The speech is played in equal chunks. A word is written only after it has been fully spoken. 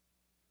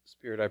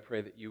Spirit, I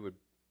pray that you would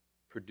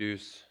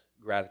produce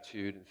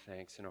gratitude and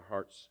thanks in our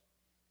hearts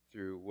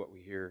through what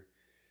we hear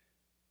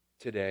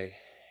today.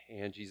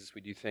 And Jesus,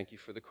 we do thank you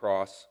for the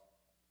cross.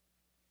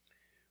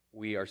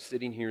 We are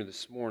sitting here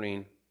this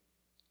morning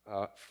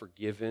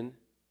forgiven.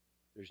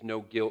 There's no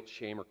guilt,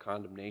 shame, or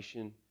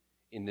condemnation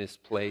in this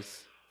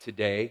place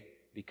today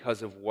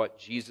because of what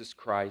Jesus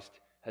Christ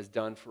has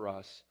done for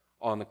us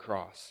on the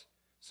cross.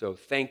 So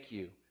thank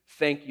you.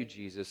 Thank you,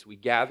 Jesus. We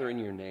gather in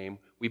your name.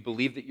 We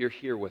believe that you're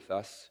here with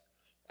us.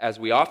 As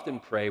we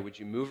often pray, would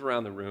you move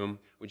around the room?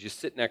 Would you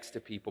sit next to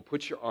people,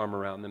 put your arm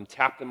around them,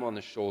 tap them on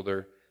the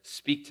shoulder,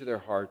 speak to their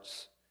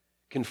hearts,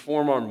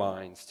 conform our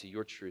minds to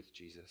your truth,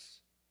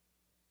 Jesus.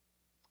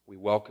 We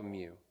welcome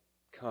you.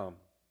 Come.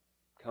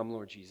 Come,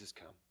 Lord Jesus,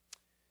 come.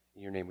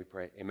 In your name we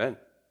pray. Amen.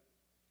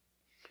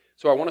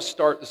 So I want to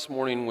start this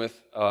morning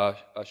with a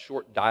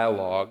short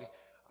dialogue.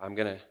 I'm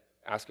going to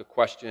ask a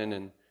question,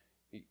 and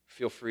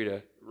feel free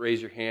to raise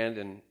your hand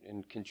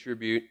and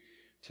contribute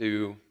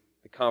to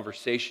the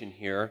conversation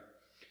here.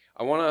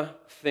 I want to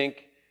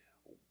think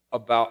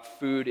about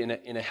food in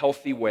a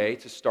healthy way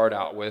to start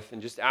out with,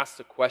 and just ask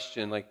the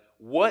question, like,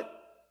 what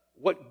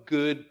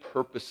good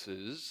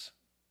purposes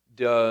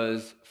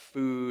does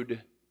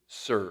food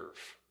serve?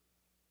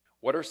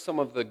 What are some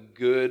of the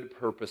good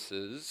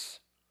purposes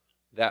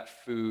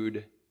that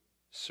food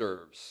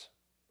serves?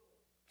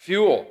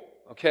 Fuel.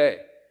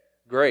 Okay,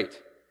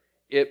 great.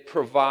 It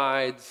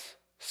provides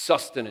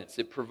sustenance.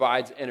 It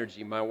provides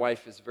energy. My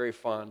wife is very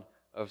fond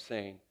of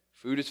saying,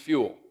 food is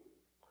fuel.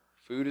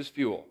 Food is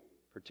fuel,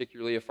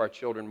 particularly if our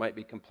children might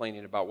be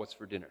complaining about what's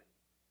for dinner.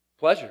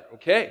 Pleasure.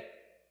 Okay,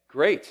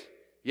 great.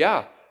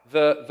 Yeah,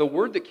 the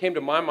word that came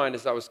to my mind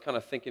as I was kind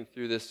of thinking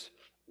through this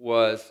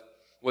was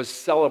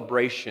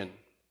celebration.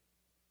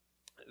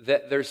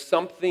 That there's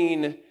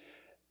something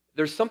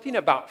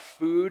about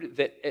food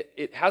that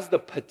it has the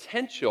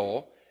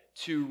potential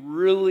to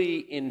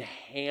really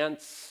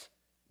enhance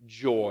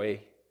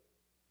joy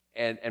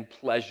and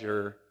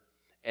pleasure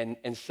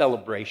and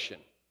celebration.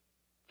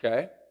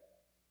 Okay?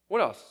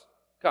 What else?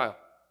 Kyle?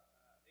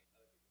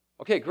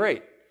 Okay,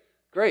 great.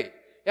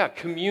 Yeah,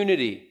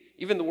 community.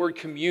 Even the word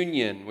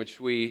communion,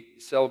 which we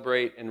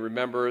celebrate and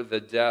remember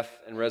the death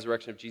and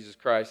resurrection of Jesus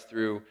Christ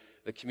through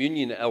the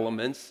communion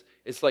elements,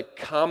 it's like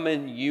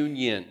common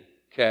union,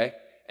 okay?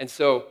 And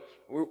so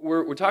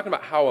we're talking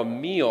about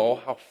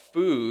how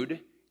food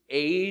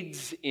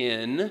aids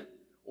in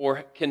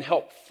or can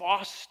help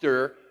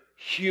foster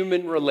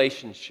human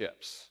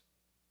relationships,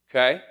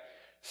 okay?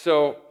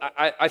 So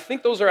I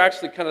think those are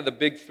actually kind of the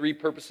big three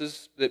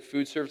purposes that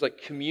food serves,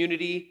 like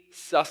community,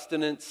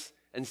 sustenance,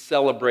 and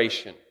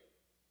celebration.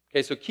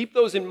 Okay, so keep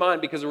those in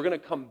mind because we're going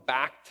to come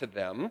back to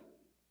them.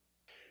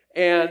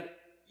 And,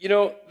 you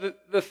know,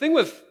 the thing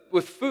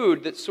with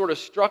food that sort of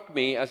struck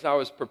me as I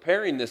was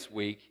preparing this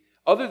week,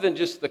 other than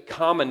just the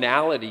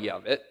commonality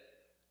of it,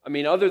 I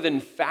mean, other than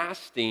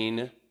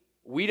fasting,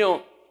 we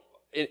don't,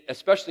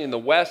 especially in the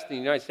West, in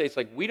the United States,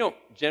 like we don't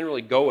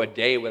generally go a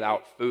day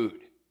without food.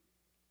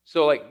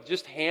 So like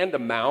just hand to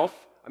mouth,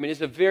 I mean,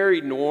 it's a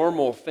very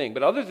normal thing.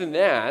 But other than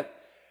that,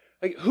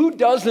 like who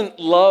doesn't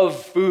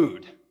love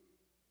food?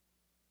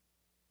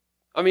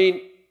 I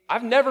mean,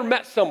 I've never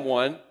met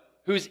someone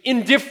who's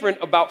indifferent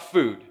about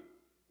food.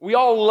 We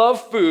all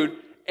love food,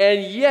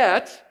 and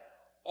yet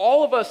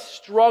all of us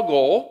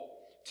struggle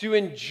to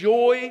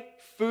enjoy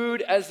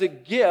food as a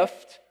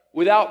gift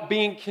without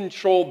being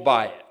controlled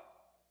by it.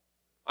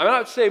 I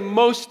would say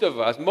most of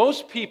us,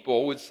 most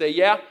people would say,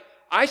 yeah,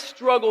 I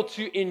struggle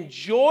to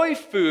enjoy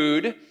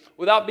food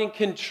without being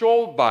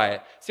controlled by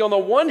it. See, on the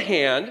one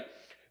hand,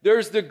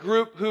 there's the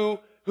group the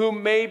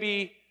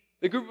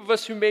group of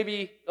us who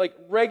maybe like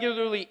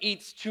regularly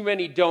eats too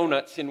many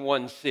donuts in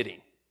one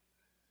sitting.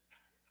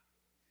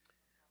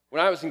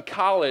 When I was in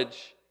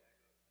college,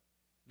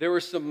 there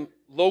were some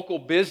local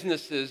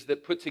businesses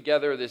that put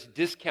together this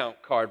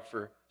discount card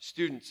for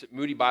students at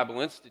Moody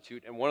Bible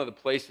Institute, and one of the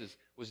places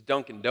was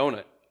Dunkin'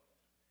 Donut.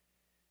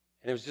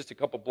 And it was just a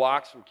couple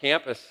blocks from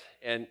campus,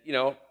 and, you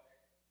know,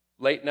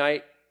 late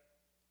night,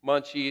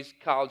 munchies,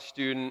 college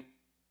student,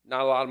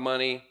 not a lot of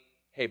money.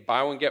 Hey,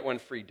 buy one, get one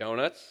free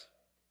donuts.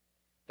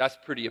 That's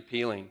pretty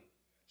appealing.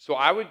 So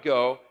I would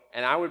go,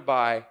 and I would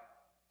buy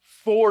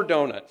 4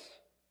 donuts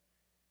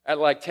at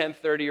like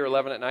 10:30 or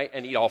 11 at night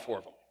and eat all 4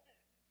 of them.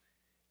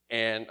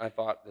 And I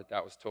thought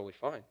that was totally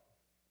fine.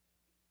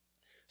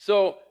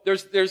 So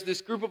there's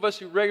this group of us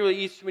who regularly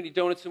eats too many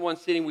donuts in one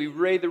sitting. We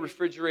raid the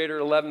refrigerator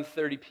at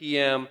 11:30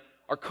 p.m.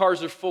 Our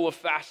cars are full of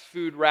fast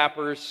food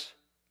wrappers.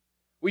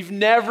 We've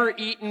never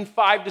eaten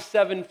 5 to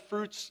 7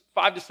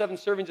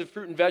 servings of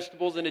fruit and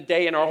vegetables in a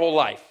day in our whole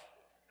life.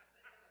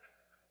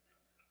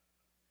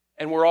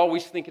 And we're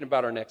always thinking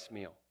about our next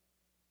meal.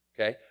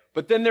 Okay?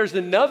 But then there's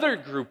another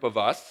group of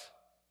us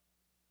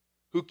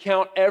who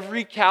count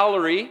every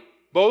calorie,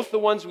 both the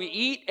ones we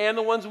eat and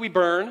the ones we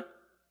burn,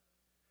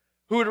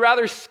 who would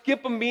rather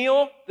skip a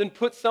meal than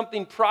put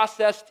something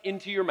processed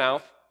into your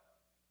mouth,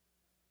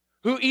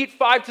 who eat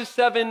 5 to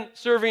 7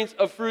 servings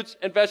of fruits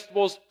and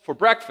vegetables for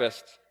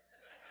breakfast,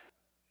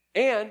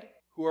 and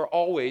who are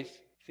always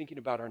thinking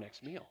about our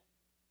next meal,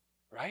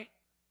 right?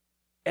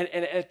 And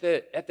at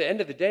the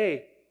end of the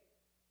day,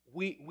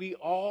 we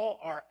all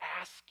are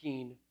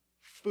asking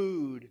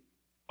food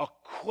a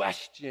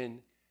question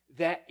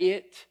that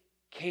it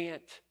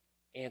can't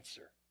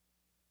answer.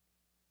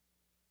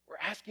 We're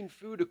asking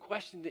food a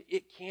question that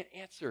it can't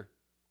answer.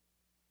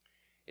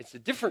 It's a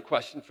different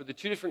question for the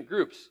two different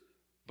groups,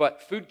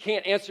 but food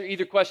can't answer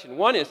either question.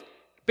 One is,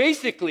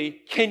 basically,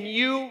 can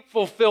you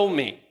fulfill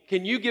me?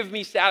 Can you give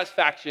me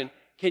satisfaction?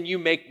 Can you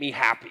make me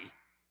happy?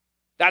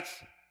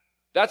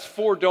 That's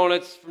 4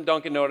 donuts from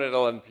Dunkin' Donuts at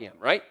 11 p.m.,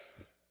 right?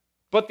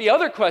 But the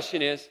other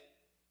question is,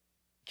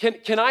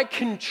 can I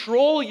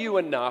control you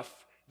enough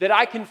that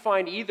I can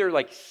find either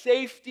like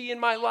safety in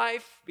my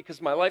life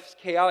because my life is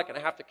chaotic and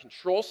I have to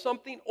control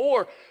something,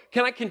 or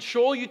can I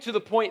control you to the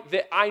point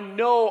that I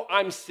know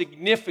I'm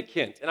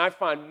significant and I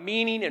find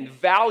meaning and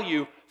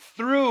value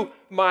through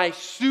my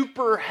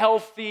super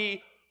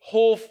healthy,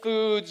 whole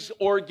foods,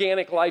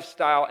 organic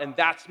lifestyle, and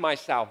that's my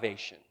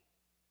salvation?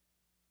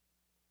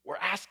 We're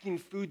asking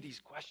food these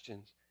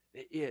questions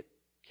that it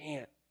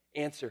can't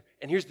answer.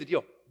 And here's the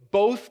deal.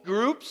 Both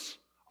groups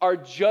are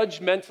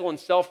judgmental and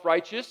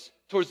self-righteous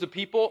towards the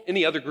people in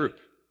the other group.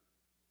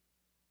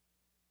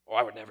 Oh,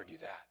 I would never do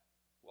that.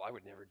 Well, I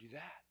would never do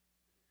that.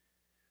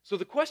 So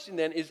the question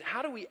then is,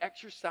 how do we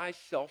exercise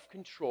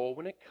self-control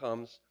when it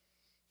comes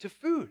to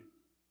food?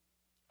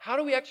 How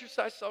do we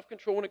exercise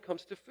self-control when it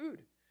comes to food?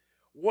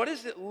 What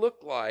does it look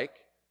like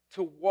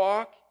to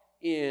walk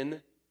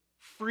in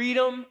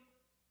freedom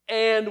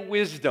and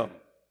wisdom?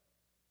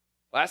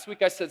 Last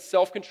week I said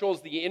self-control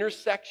is the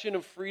intersection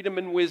of freedom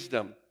and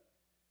wisdom.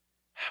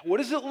 What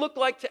does it look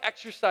like to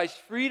exercise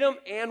freedom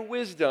and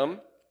wisdom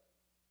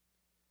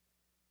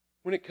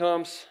when it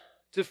comes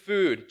to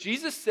food?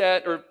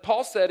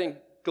 Paul said in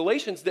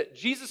Galatians that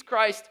Jesus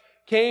Christ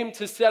came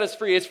to set us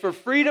free. It's for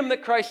freedom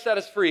that Christ set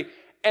us free.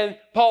 And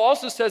Paul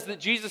also says that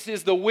Jesus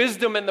is the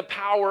wisdom and the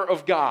power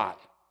of God.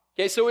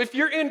 Okay, so if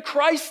you're in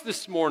Christ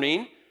this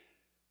morning,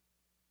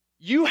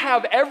 you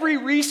have every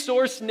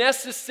resource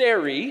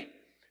necessary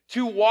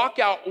to walk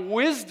out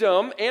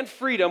wisdom and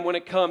freedom when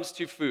it comes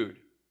to food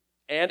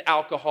and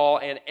alcohol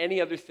and any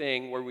other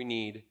thing where we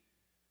need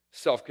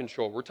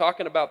self-control. We're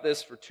talking about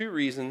this for 2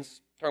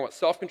 reasons. We're talking about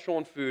self-control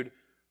and food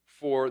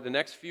for the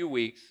next few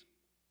weeks.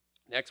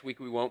 Next week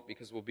we won't,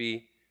 because we'll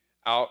be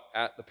out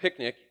at the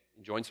picnic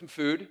enjoying some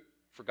food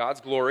for God's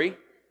glory.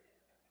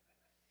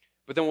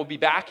 But then we'll be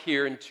back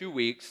here in 2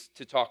 weeks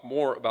to talk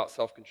more about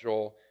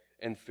self-control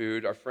and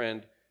food. Our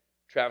friend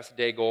Travis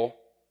Daigle,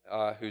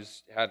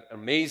 who's had an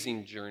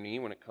amazing journey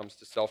when it comes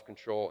to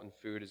self-control and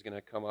food, is going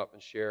to come up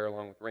and share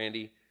along with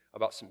Randy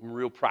about some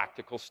real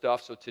practical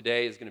stuff. So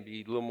today is going to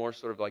be a little more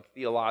sort of like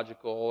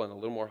theological and a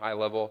little more high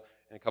level.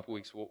 In a couple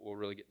weeks, we'll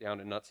really get down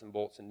to nuts and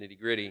bolts and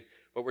nitty-gritty.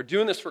 But we're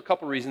doing this for a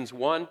couple reasons.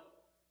 One,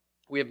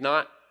 we have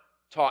not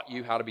taught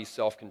you how to be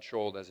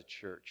self-controlled as a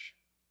church.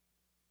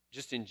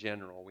 Just in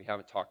general, we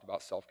haven't talked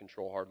about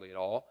self-control hardly at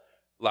all.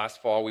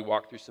 Last fall, we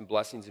walked through some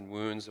blessings and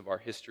wounds of our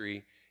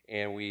history,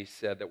 and we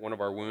said that one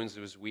of our wounds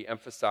was we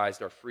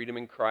emphasized our freedom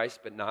in Christ,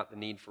 but not the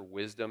need for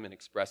wisdom in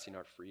expressing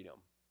our freedom.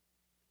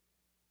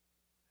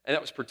 And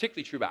that was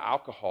particularly true about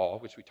alcohol,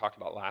 which we talked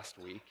about last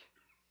week.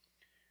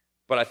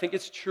 But I think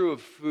it's true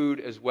of food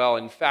as well.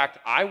 In fact,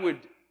 I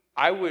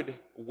would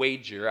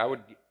wager,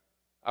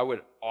 I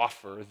would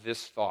offer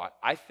this thought.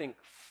 I think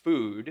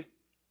food,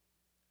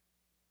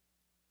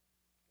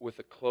 with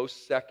a close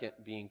second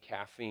being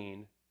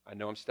caffeine. I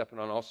know I'm stepping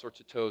on all sorts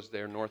of toes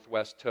there,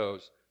 Northwest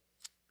toes.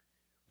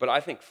 But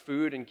I think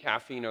food and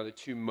caffeine are the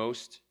 2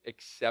 most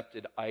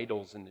accepted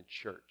idols in the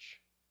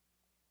church.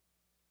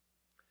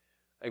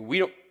 Like we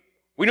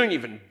don't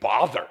even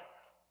bother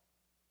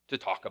to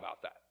talk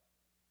about that.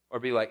 Or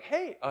be like,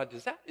 hey,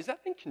 is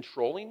that thing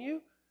controlling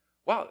you?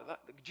 Wow,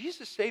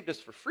 Jesus saved us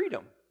for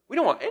freedom. We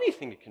don't want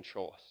anything to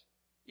control us.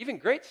 Even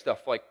great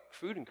stuff like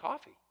food and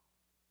coffee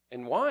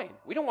and wine.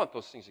 We don't want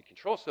those things to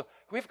control us. So can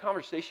we have a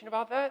conversation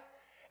about that?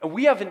 And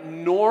we haven't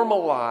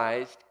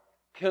normalized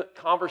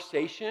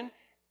conversation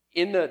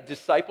in the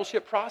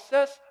discipleship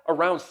process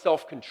around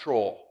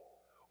self-control.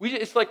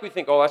 It's like we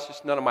think, oh, that's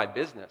just none of my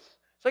business.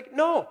 It's like,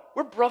 no,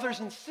 we're brothers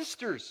and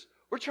sisters.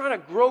 We're trying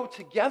to grow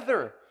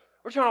together.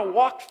 We're trying to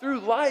walk through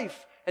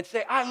life and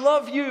say, I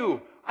love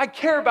you. I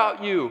care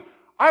about you.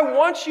 I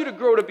want you to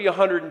grow to be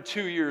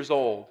 102 years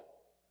old.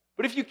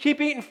 But if you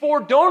keep eating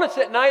 4 donuts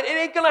at night, it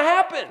ain't going to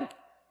happen.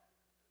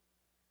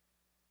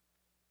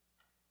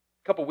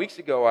 A couple weeks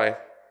ago, I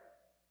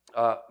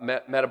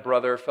met a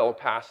brother, a fellow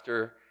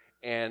pastor,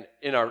 and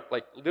in our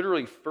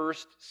literally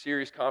first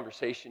serious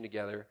conversation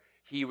together,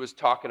 he was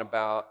talking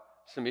about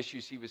some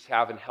issues he was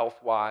having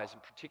health-wise,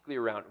 and particularly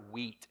around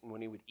wheat, and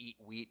when he would eat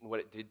wheat and what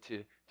it did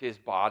to his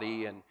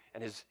body, and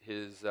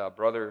his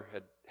brother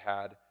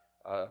had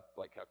a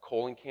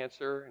colon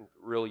cancer and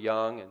real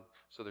young, and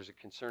so there's a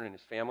concern in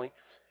his family.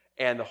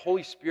 And the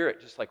Holy Spirit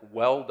just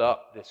welled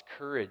up this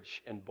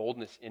courage and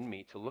boldness in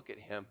me to look at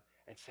him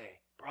and say,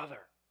 brother,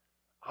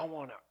 I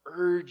want to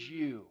urge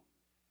you,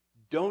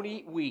 don't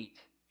eat wheat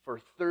for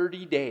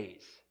 30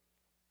 days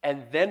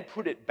and then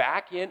put it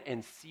back in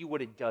and see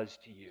what it does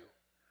to you.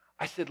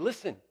 I said,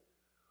 listen,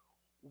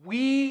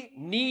 we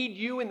need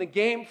you in the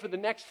game for the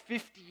next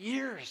 50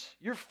 years.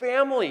 Your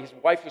family, his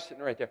wife was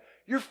sitting right there,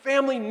 your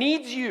family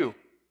needs you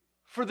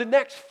for the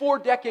next 4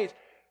 decades.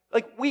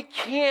 Like, we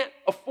can't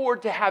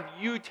afford to have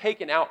you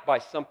taken out by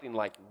something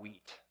like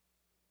wheat.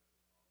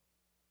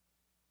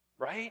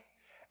 Right?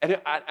 And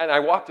I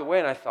walked away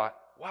and I thought,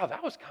 wow,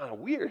 that was kind of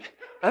weird.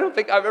 I don't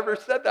think I've ever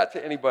said that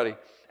to anybody.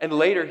 And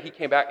later he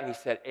came back and he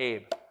said,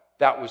 Abe,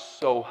 that was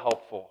so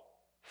helpful.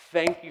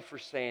 Thank you for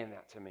saying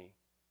that to me.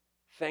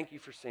 Thank you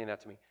for saying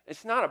that to me.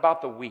 It's not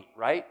about the wheat,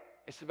 right?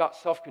 It's about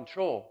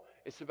self-control.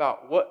 It's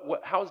about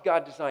how has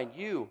God designed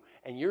you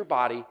and your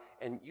body,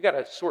 and you got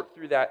to sort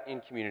through that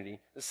in community.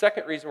 The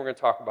second reason we're going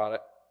to talk about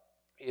it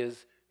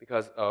is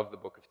because of the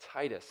book of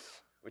Titus,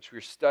 which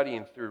we're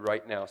studying through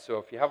right now. So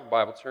if you have a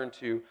Bible, turn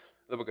to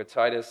the book of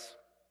Titus.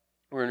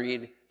 We're going to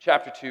read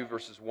chapter 2,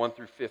 verses 1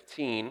 through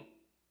 15,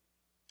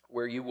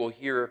 where you will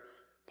hear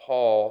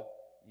Paul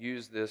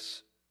use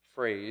this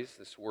phrase,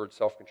 this word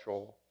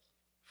self-control,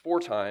 4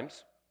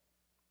 times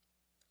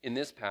in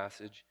this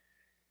passage.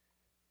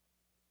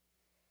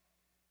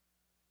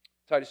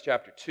 Titus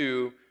chapter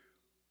 2,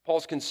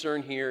 Paul's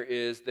concern here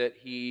is that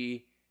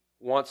he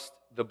wants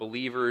the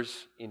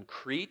believers in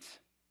Crete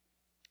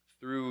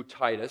through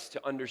Titus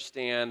to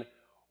understand,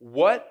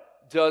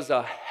 what does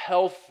a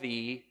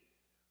healthy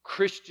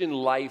Christian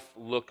life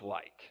look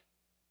like?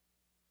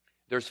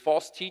 There's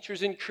false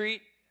teachers in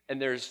Crete,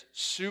 and there's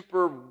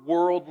super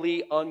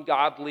worldly,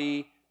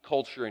 ungodly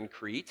culture in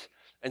Crete.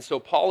 And so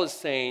Paul is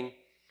saying,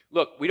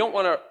 look, we don't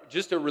want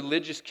just a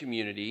religious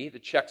community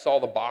that checks all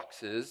the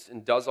boxes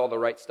and does all the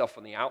right stuff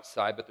on the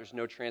outside, but there's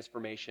no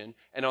transformation.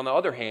 And on the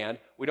other hand,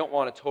 we don't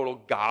want a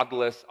total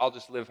godless, I'll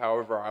just live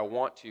however I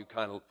want to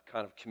kind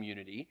of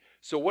community.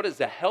 So what does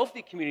a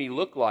healthy community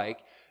look like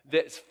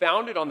that's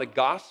founded on the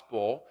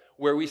gospel,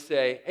 where we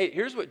say, hey,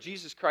 here's what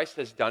Jesus Christ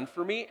has done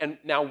for me, and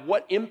now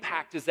what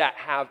impact does that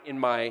have in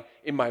my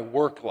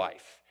work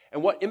life?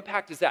 And what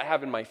impact does that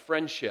have in my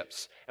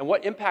friendships? And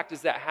what impact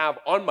does that have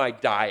on my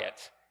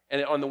diet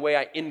and on the way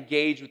I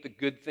engage with the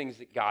good things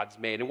that God's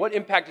made? And what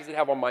impact does it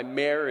have on my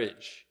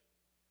marriage?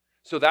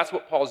 So that's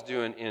what Paul's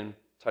doing in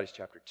Titus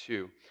chapter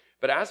 2.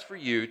 But as for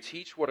you,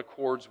 teach what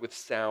accords with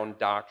sound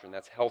doctrine.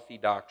 That's healthy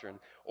doctrine.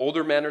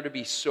 Older men are to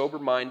be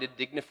sober-minded,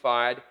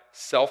 dignified,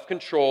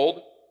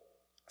 self-controlled,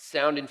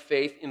 sound in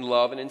faith, in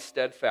love, and in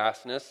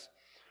steadfastness.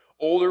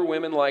 Older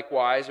women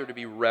likewise are to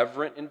be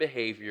reverent in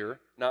behavior,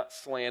 not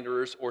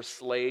slanderers or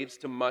slaves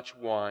to much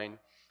wine.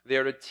 They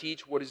are to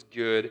teach what is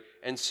good,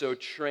 and so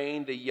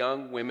train the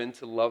young women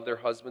to love their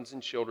husbands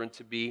and children,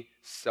 to be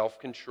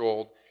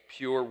self-controlled,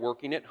 pure,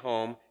 working at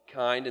home,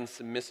 kind, and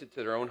submissive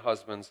to their own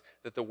husbands,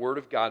 that the word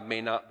of God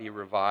may not be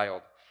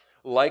reviled.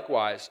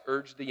 Likewise,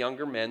 urge the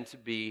younger men to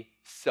be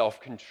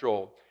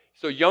self-controlled.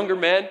 So younger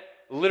men,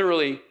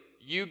 literally,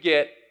 you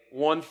get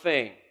one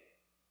thing.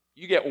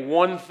 You get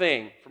one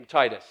thing from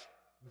Titus.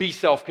 Be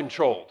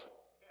self-controlled.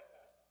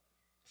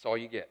 That's all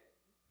you get.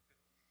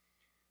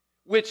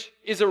 Which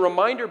is a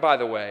reminder, by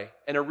the way,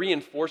 and a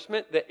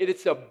reinforcement that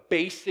it's a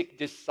basic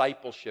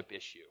discipleship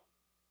issue.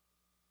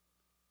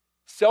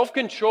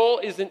 Self-control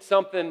isn't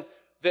something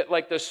that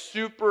like the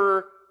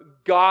super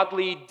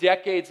godly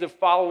decades of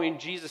following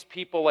Jesus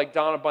people like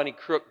Donna Bunny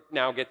Crook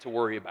now get to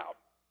worry about.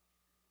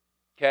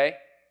 Okay?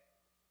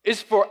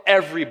 It's for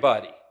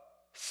everybody.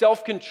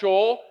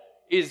 Self-control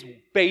is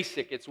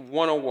basic. It's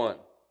 101.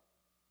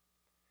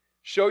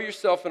 Show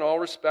yourself in all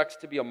respects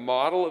to be a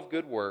model of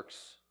good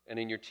works, and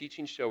in your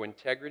teaching show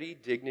integrity,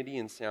 dignity,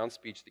 and sound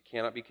speech that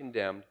cannot be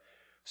condemned,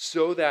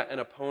 so that an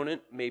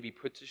opponent may be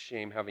put to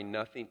shame, having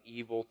nothing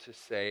evil to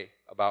say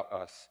about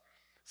us.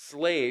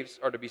 Slaves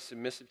are to be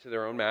submissive to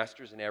their own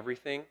masters in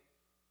everything.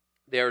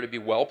 They are to be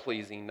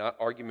well-pleasing, not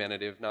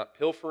argumentative, not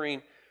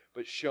pilfering,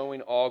 but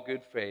showing all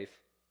good faith,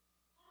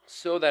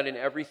 so that in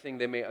everything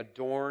they may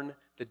adorn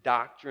the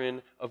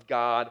doctrine of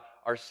God,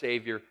 our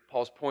Savior.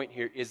 Paul's point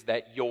here is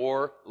that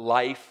your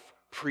life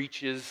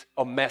preaches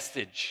a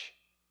message.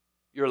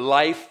 Your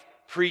life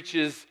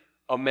preaches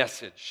a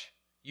message.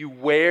 You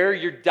wear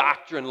your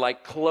doctrine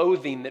like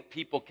clothing that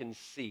people can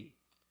see.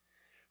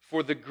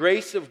 For the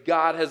grace of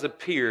God has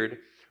appeared,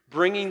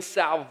 bringing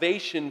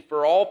salvation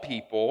for all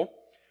people,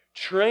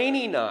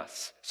 training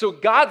us. So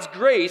God's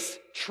grace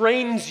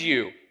trains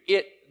you.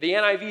 The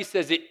NIV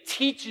says it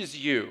teaches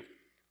you.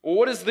 Well,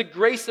 what is the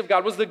grace of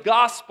God? What does the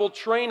gospel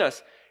train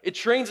us? It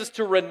trains us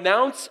to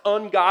renounce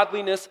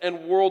ungodliness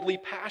and worldly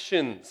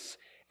passions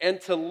and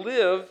to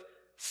live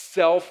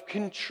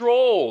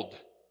self-controlled.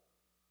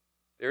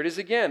 There it is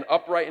again,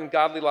 upright and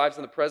godly lives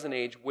in the present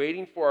age,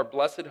 waiting for our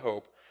blessed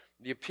hope,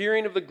 the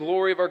appearing of the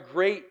glory of our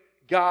great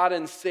God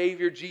and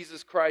Savior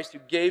Jesus Christ, who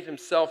gave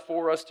himself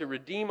for us to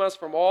redeem us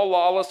from all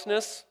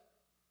lawlessness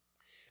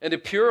and to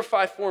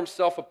purify for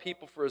himself a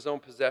people for his own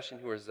possession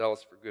who are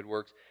zealous for good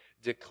works.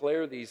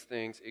 Declare these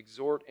things,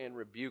 exhort and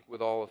rebuke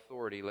with all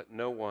authority. Let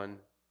no one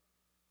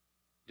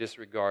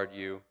disregard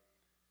you.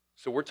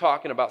 So we're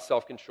talking about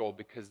self-control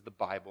because the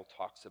Bible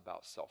talks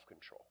about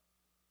self-control.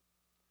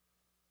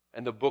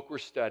 And the book we're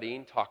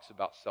studying talks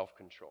about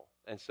self-control.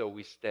 And so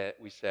we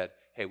said,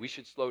 hey, we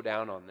should slow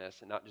down on this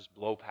and not just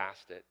blow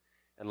past it.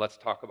 And let's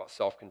talk about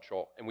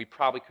self-control. And we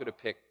probably could have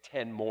picked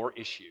 10 more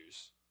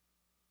issues.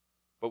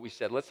 But we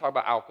said, let's talk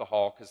about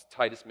alcohol because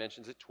Titus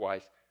mentions it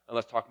twice. And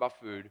let's talk about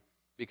food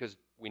because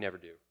we never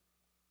do.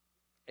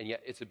 And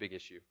yet it's a big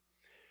issue.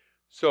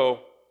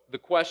 So the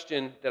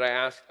question that I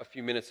asked a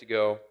few minutes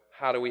ago,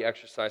 how do we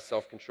exercise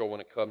self-control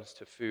when it comes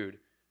to food?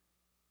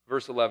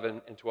 Verse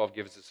 11 and 12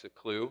 gives us a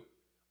clue.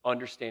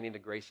 Understanding the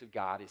grace of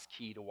God is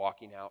key to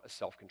walking out a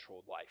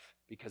self-controlled life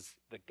because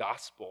the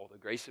gospel, the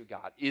grace of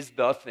God, is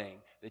the thing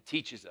that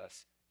teaches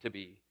us to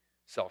be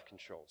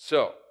self-controlled.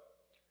 So,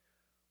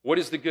 what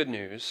is the good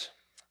news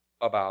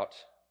about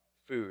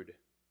food?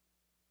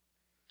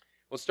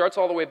 Well, it starts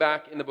all the way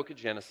back in the book of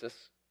Genesis.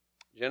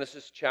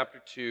 Genesis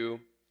chapter 2,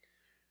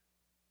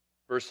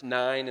 verse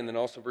 9, and then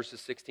also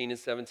verses 16 and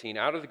 17.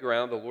 Out of the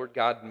ground the Lord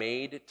God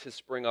made to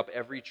spring up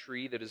every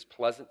tree that is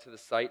pleasant to the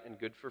sight and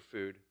good for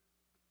food.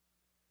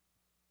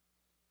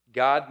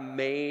 God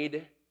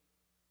made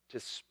to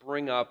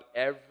spring up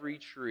every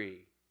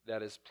tree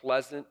that is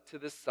pleasant to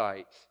the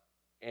sight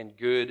and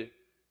good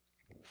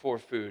for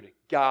food.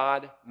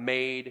 God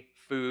made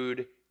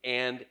food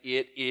and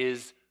it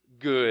is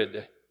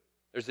good.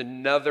 There's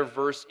another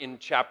verse in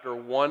chapter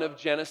 1 of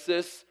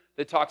Genesis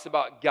that talks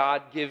about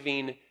God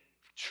giving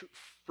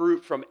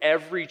fruit from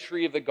every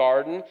tree of the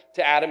garden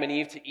to Adam and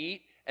Eve to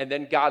eat. And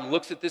then God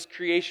looks at this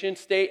creation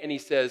state and he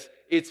says,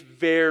 it's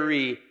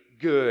very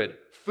good.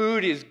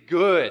 Food is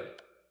good,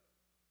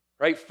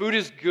 right? Food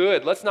is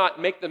good. Let's not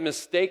make the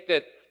mistake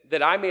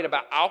that I made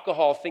about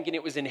alcohol, thinking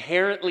it was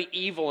inherently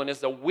evil and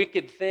is a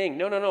wicked thing.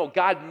 No.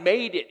 God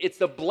made it.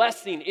 It's a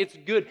blessing. It's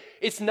good.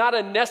 It's not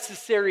a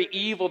necessary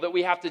evil that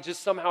we have to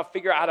just somehow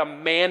figure out how to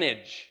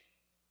manage.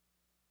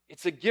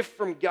 It's a gift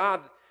from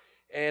God.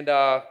 And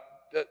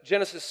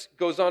Genesis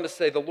goes on to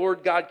say, the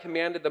Lord God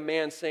commanded the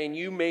man, saying,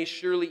 you may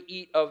surely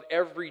eat of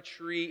every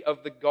tree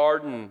of the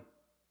garden.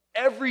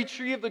 Every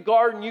tree of the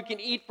garden you can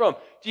eat from.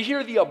 Do you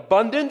hear the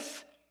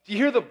abundance? Do you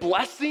hear the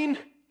blessing?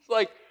 It's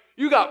like,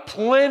 you got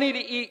plenty to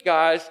eat,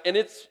 guys, and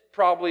it's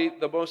probably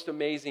the most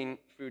amazing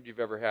food you've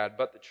ever had.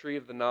 But the tree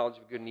of the knowledge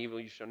of good and evil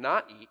you shall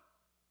not eat.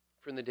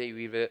 From the day you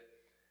eat it,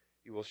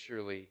 you will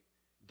surely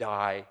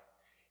die.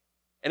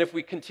 And if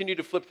we continue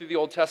to flip through the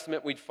Old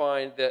Testament, we'd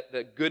find that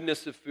the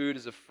goodness of food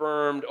is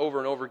affirmed over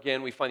and over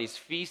again. We find these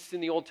feasts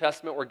in the Old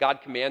Testament where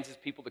God commands his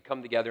people to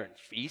come together and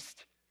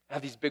feast,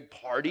 have these big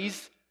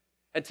parties,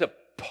 and to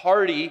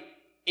party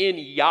in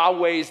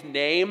Yahweh's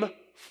name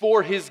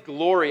for his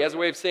glory, as a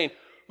way of saying,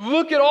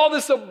 look at all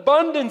this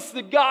abundance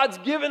that God's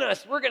given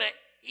us. We're going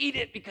to eat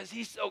it because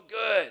he's so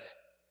good.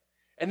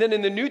 And then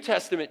in the New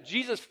Testament,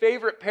 Jesus'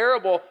 favorite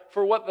parable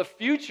for what the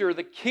future,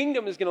 the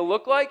kingdom is going to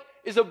look like,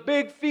 is a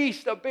big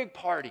feast, a big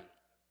party.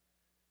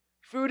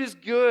 Food is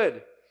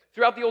good.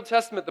 Throughout the Old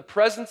Testament, the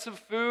presence of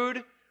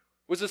food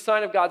was a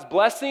sign of God's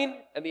blessing,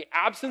 and the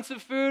absence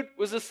of food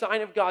was a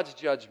sign of God's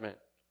judgment.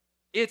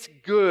 It's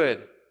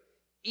good.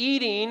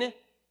 Eating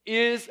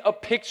is a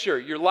picture.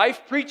 Your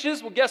life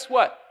preaches? Well, guess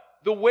what?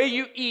 The way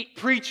you eat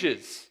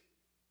preaches.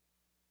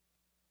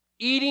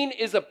 Eating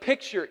is a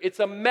picture. It's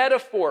a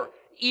metaphor.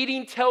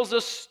 Eating tells a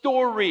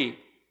story.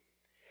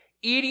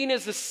 Eating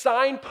is a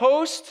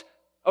signpost,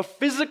 a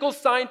physical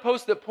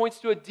signpost that points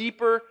to a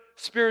deeper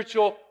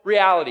spiritual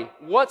reality.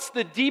 What's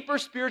the deeper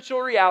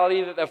spiritual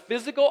reality that the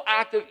physical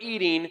act of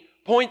eating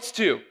points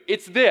to?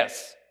 It's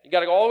this. You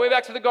got to go all the way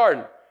back to the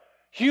garden.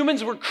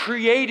 Humans were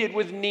created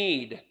with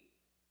need.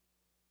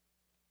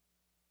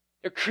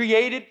 They're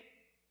created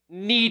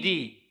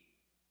needy.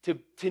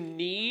 To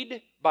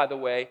need, by the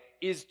way,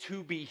 is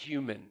to be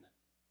human.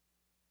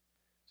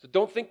 So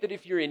don't think that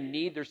if you're in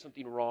need, there's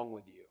something wrong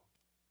with you.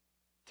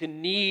 To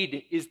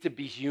need is to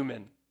be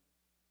human.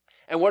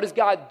 And what does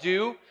God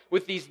do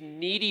with these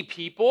needy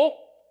people?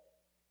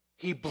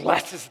 He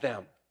blesses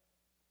them.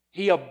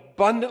 He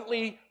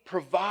abundantly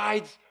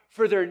provides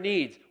for their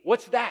needs.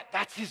 What's that?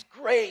 That's his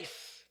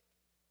grace.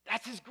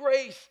 That's his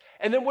grace.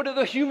 And then what do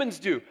the humans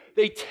do?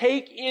 They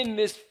take in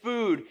this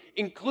food,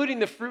 including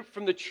the fruit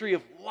from the tree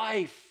of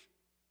life.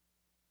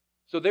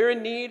 So they're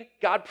in need.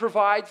 God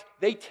provides.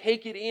 They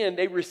take it in.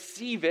 They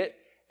receive it.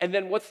 And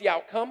then what's the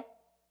outcome?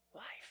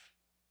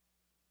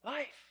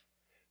 Life.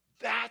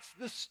 That's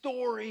the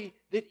story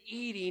that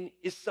eating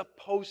is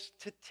supposed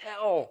to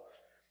tell.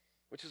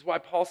 Which is why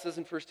Paul says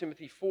in 1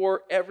 Timothy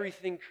 4,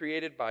 everything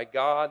created by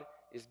God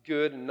is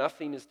good, and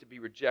nothing is to be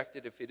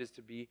rejected if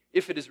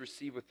it is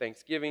received with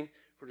thanksgiving,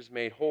 for it is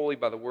made holy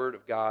by the word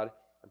of God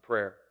and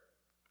prayer.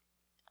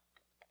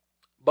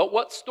 But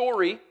what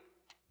story,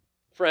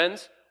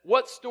 friends,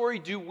 what story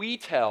do we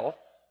tell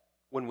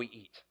when we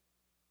eat?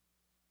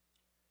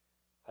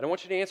 I don't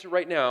want you to answer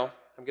right now.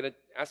 I'm going to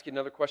ask you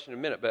another question in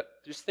a minute, but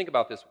just think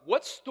about this.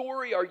 What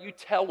story are you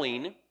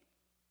telling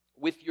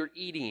with your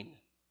eating?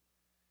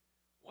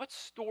 What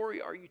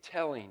story are you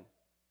telling?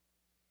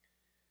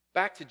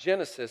 Back to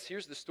Genesis,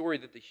 here's the story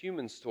that the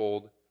humans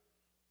told.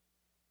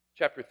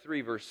 Chapter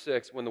 3, verse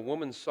 6, when the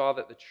woman saw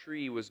that the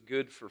tree was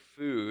good for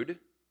food,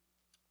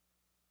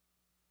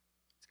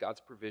 God's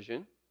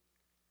provision.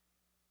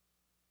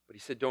 But he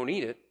said, don't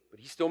eat it. But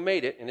he still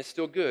made it, and it's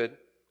still good.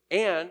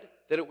 And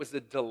that it was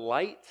a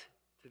delight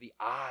to the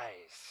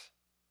eyes.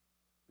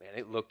 Man,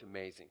 it looked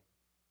amazing.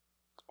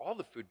 All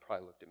the food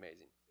probably looked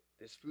amazing.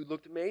 This food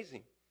looked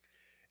amazing.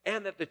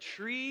 And that the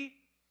tree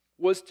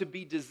was to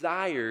be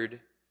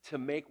desired to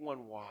make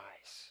one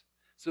wise.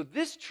 So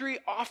this tree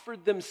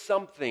offered them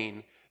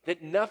something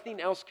that nothing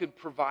else could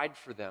provide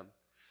for them.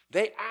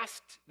 They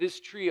asked this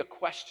tree a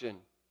question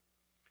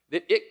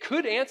that it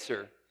could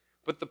answer,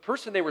 but the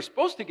person they were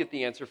supposed to get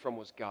the answer from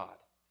was God,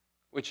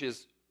 which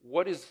is,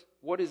 what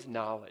is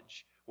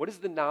knowledge? What is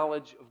the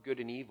knowledge of good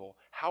and evil?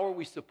 How are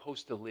we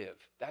supposed to live?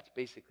 That's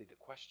basically the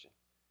question.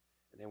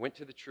 And they went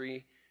to the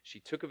tree. She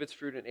took of its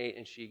fruit and ate,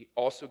 and she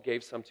also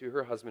gave some to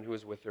her husband who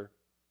was with her,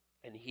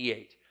 and he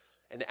ate.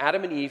 And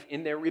Adam and Eve,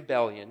 in their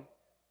rebellion,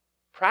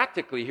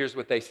 practically, here's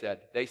what they said.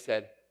 They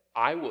said,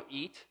 I will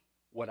eat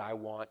what I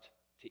want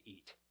to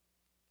eat.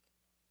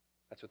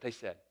 That's what they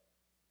said.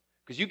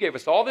 Because you gave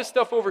us all this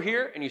stuff over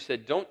here, and you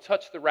said, don't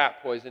touch the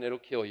rat poison, it'll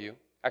kill you.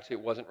 Actually,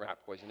 it wasn't rat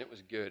poison. It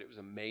was good. It was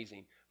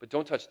amazing. But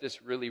don't touch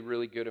this really,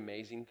 really good,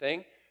 amazing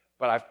thing.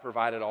 But I've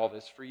provided all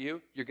this for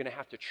you. You're going to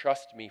have to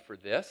trust me for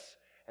this.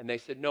 And they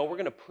said, no, we're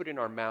going to put in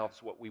our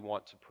mouths what we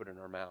want to put in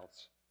our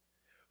mouths.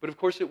 But of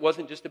course, it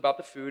wasn't just about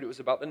the food. It was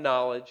about the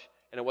knowledge.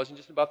 And it wasn't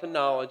just about the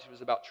knowledge. It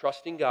was about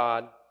trusting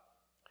God.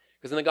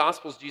 Because in the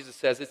Gospels, Jesus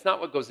says, it's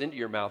not what goes into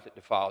your mouth that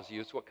defiles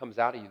you. It's what comes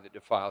out of you that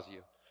defiles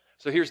you.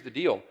 So here's the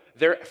deal.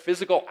 Their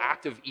physical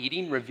act of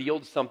eating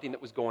revealed something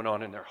that was going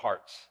on in their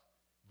hearts.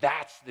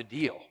 That's the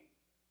deal.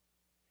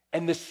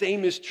 And the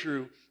same is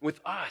true with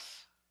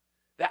us.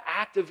 The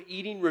act of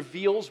eating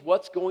reveals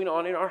what's going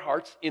on in our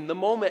hearts in the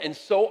moment. And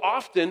so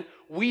often,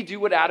 we do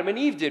what Adam and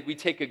Eve did. We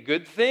take a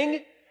good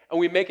thing, and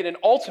we make it an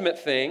ultimate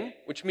thing,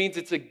 which means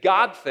it's a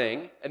God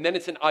thing, and then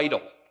it's an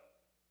idol.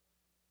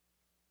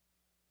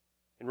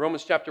 In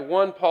Romans chapter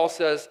 1, Paul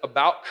says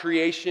about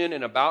creation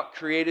and about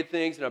created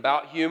things and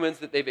about humans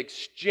that they've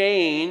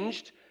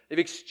exchanged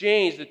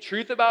the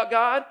truth about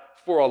God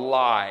for a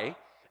lie.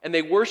 And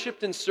they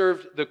worshiped and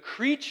served the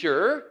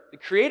creature, the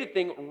created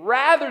thing,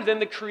 rather than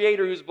the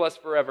Creator who's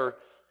blessed forever.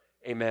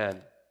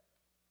 Amen.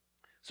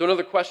 So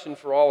another question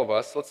for all of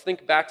us. Let's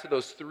think back to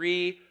those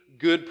three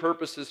good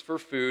purposes for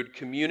food: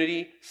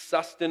 community,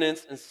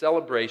 sustenance, and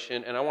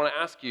celebration. And I want to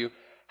ask you,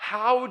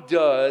 how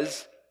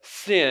does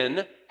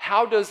sin,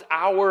 how does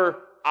our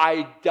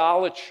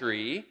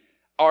idolatry,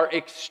 our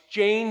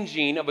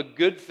exchanging of a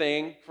good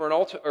thing for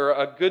an or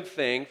a good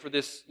thing for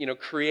this,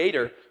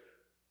 Creator,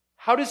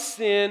 how does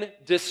sin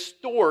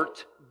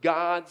distort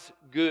God's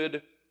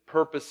good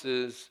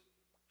purposes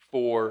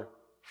for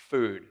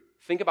food?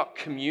 Think about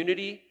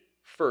community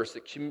first.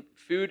 That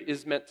food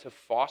is meant to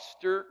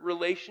foster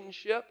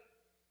relationship.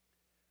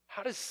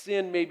 How does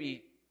sin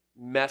maybe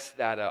mess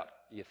that up,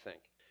 do you think?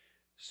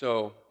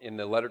 So in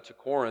the letter to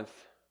Corinth,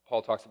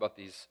 Paul talks about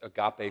these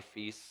agape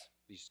feasts,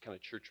 these kind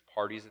of church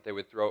parties that they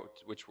would throw,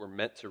 which were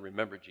meant to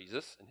remember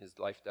Jesus and his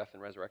life, death,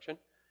 and resurrection.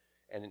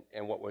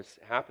 And what was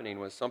happening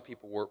was some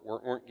people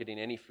weren't getting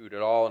any food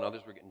at all, and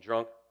others were getting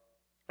drunk.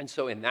 And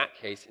so in that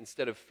case,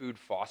 instead of food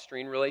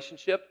fostering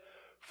relationship,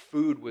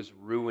 food was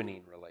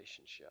ruining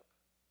relationship.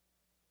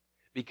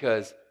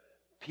 Because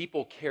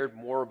people cared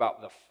more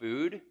about the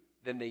food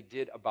than they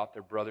did about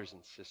their brothers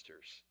and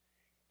sisters.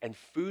 And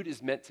food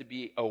is meant to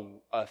be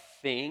a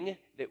thing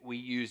that we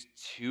use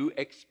to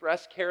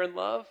express care and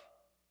love,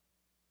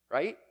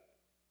 right?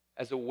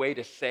 As a way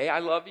to say I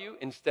love you,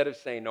 instead of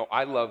saying, no,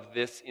 I love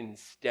this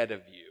instead of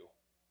you.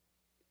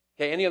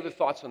 Okay, any other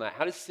thoughts on that?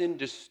 How does sin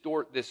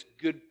distort this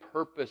good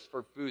purpose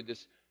for food,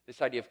 this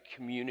idea of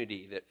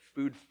community, that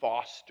food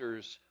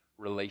fosters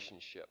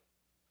relationship?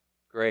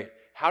 Great.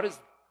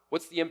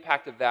 What's the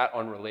impact of that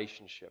on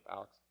relationship,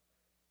 Alex?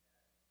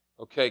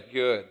 Okay,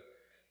 good.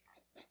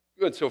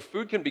 Good, so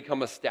food can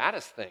become a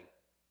status thing.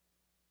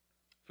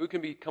 Food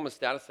can become a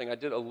status thing. I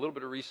did a little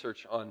bit of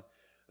research on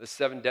the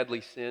 7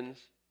 deadly sins,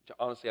 which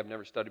honestly I've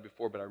never studied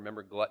before, but I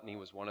remember gluttony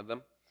was one of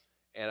them.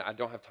 And I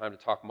don't have time to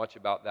talk much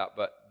about that,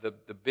 but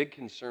the big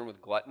concern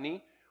with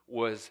gluttony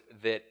was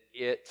that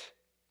it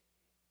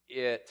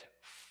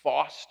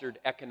fostered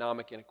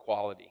economic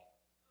inequality.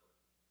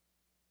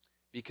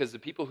 Because the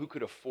people who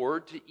could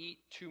afford to eat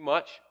too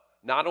much,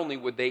 not only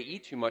would they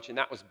eat too much, and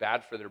that was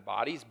bad for their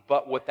bodies,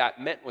 but what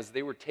that meant was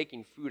they were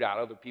taking food out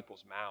of other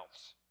people's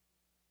mouths.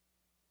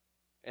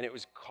 And it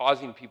was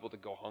causing people to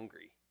go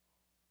hungry.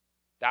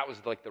 That was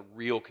like the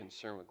real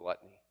concern with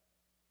gluttony.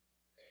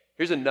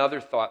 Here's another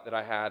thought that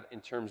I had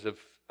in terms of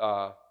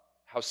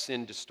how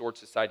sin distorts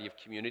this idea of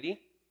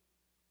community.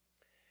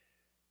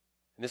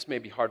 And this may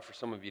be hard for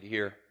some of you to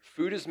hear.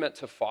 Food is meant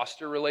to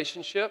foster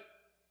relationship.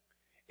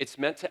 It's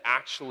meant to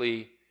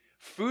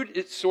food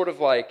is sort of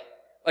like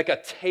a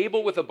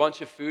table with a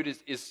bunch of food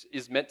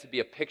is meant to be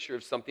a picture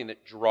of something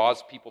that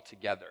draws people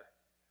together,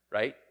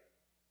 right?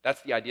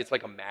 That's the idea. It's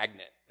like a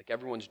magnet. Like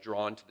everyone's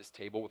drawn to this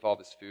table with all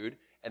this food,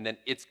 and then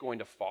it's going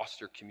to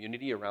foster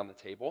community around the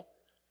table.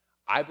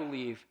 I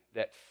believe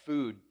that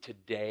food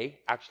today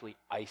actually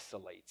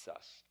isolates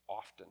us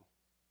often.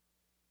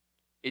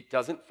 It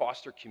doesn't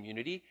foster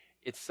community.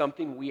 It's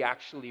something we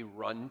actually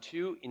run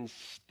to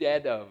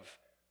instead of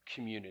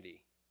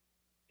community,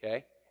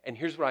 okay? And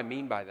here's what I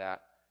mean by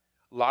that.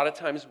 A lot of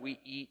times we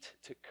eat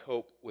to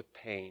cope with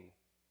pain.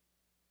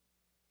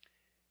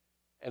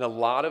 And a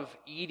lot of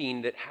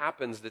eating that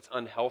happens that's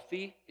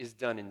unhealthy is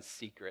done in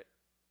secret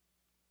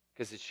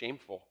because it's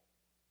shameful.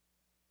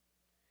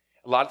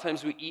 A lot of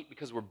times we eat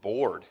because we're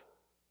bored.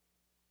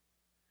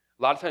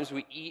 A lot of times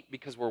we eat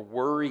because we're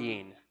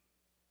worrying.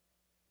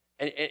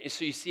 And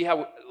so you see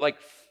how,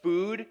 like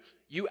food,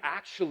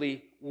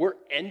 we're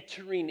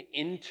entering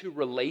into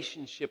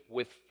relationship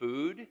with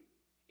food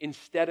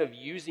instead of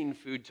using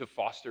food to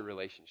foster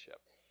relationship.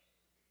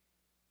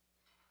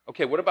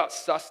 Okay, what about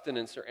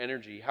sustenance or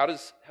energy? How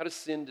does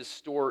sin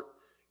distort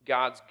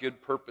God's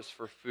good purpose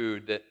for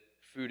food, that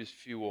food is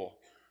fuel?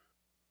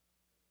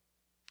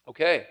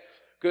 Okay,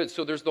 good.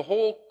 So there's the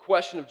whole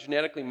question of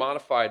genetically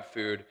modified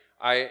food.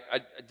 I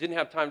didn't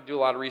have time to do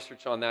a lot of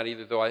research on that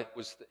either, though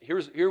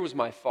here was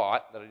my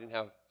thought that I didn't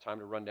have time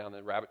to run down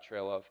the rabbit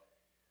trail of.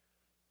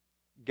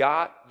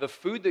 The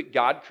food that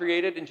God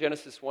created in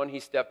Genesis 1, he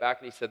stepped back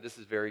and he said, this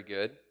is very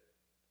good.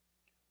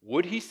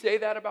 Would he say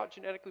that about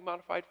genetically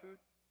modified food?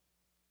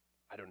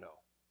 I don't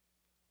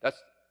know.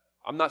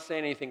 I'm not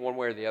saying anything one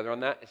way or the other on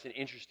that. It's an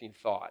interesting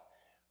thought.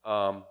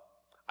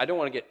 I don't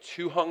want to get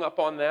too hung up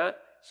on that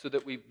so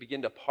that we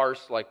begin to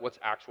parse like what's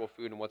actual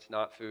food and what's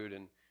not food,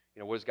 and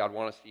what does God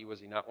want us to eat, what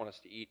does he not want us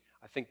to eat.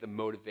 I think the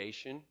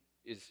motivation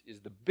is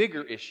the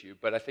bigger issue,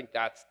 but I think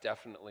that's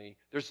definitely,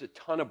 there's a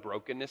ton of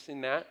brokenness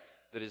in that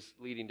is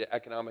leading to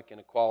economic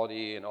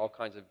inequality and all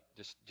kinds of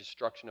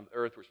destruction of the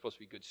earth. We're supposed to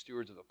be good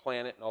stewards of the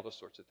planet and all those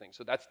sorts of things.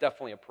 So that's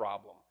definitely a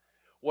problem.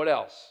 What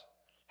else?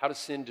 How does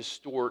sin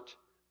distort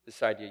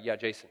this idea? Yeah,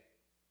 Jason.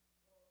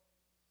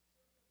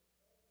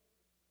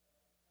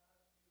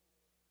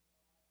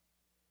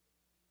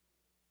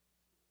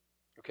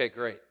 Okay,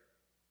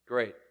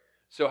 great.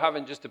 So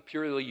having just a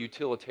purely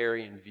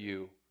utilitarian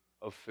view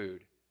of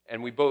food.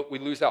 And we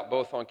lose out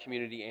both on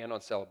community and on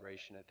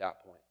celebration at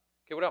that point.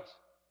 Okay, what else?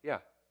 Yeah.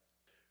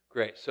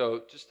 Great.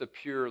 So just a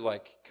pure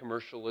like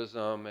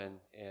commercialism and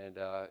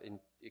in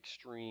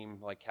extreme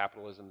like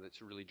capitalism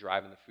that's really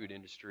driving the food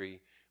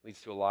industry leads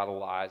to a lot of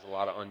lies, a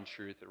lot of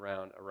untruth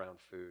around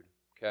food.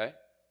 Okay?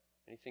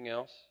 Anything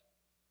else?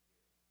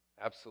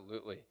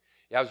 Absolutely.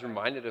 Yeah, I was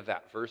reminded of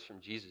that verse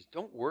from Jesus.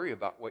 Don't worry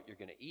about what you're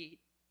going to eat.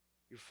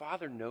 Your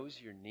Father knows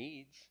your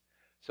needs.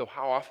 So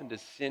how often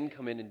does sin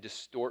come in and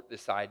distort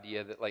this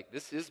idea that like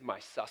this is my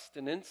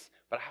sustenance,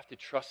 but I have to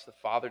trust the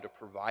Father to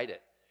provide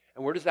it?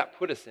 And where does that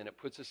put us in? It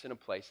puts us in a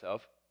place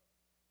of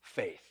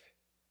faith,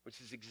 which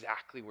is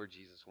exactly where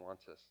Jesus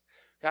wants us.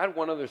 I had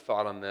one other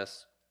thought on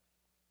this.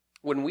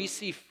 When we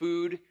see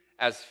food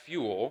as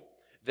fuel,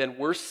 then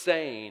we're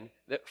saying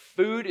that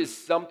food is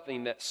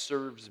something that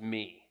serves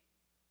me.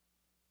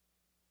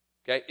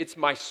 Okay? It's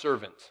my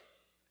servant.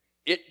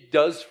 It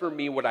does for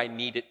me what I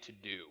need it to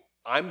do.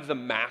 I'm the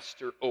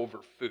master over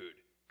food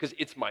because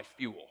it's my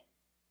fuel,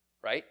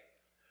 right?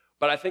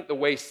 But I think the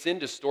way sin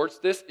distorts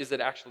this is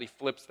it actually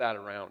flips that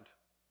around,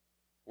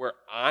 where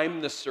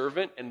I'm the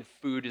servant and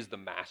food is the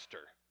master.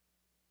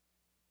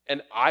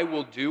 And I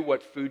will do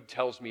what food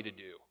tells me to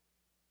do.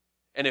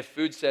 And if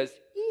food says,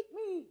 eat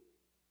me,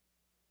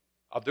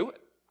 I'll do it.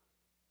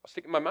 I'll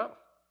stick it in my mouth.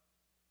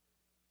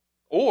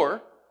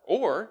 Or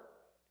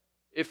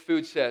if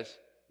food says,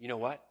 you know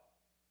what?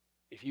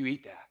 If you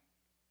eat that,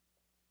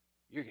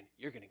 you're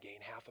going to gain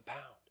half a pound.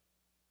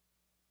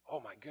 Oh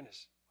my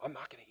goodness, I'm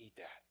not going to eat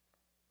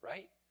that,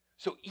 right?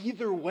 So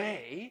either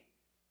way,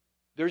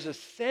 there's a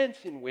sense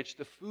in which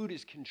the food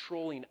is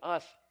controlling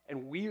us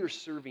and we are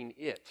serving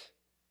it.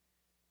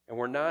 And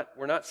we're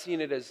not seeing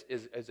it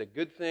as a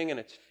good thing and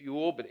it's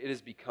fuel, but it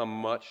has become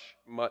much,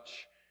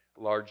 much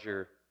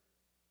larger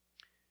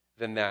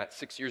than that.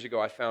 6 years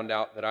ago, I found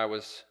out that I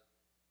was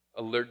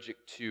allergic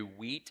to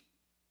wheat,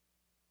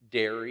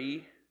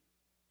 dairy,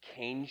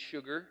 cane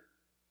sugar,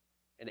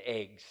 and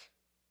eggs.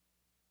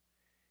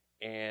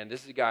 And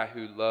this is a guy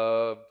who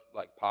loved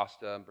like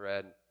pasta and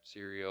bread,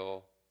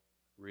 cereal,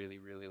 really,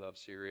 really loved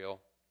cereal,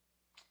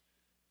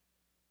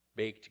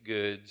 baked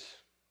goods.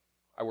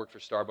 I worked for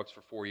Starbucks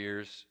for 4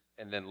 years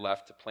and then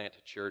left to plant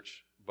a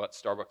church, but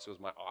Starbucks was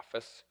my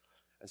office.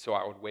 And so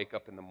I would wake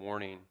up in the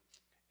morning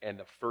and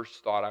the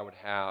first thought I would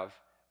have,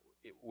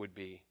 it would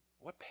be,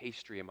 what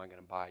pastry am I going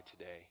to buy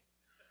today?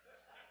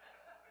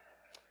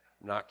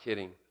 I'm not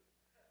kidding.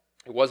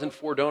 It wasn't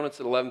 4 donuts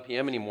at 11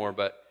 p.m. anymore,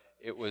 but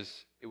it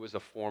was a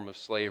form of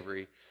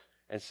slavery.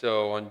 And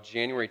so on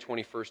January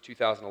 21st,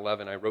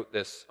 2011, I wrote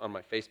this on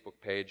my Facebook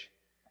page.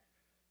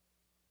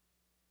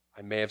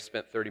 I may have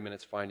spent 30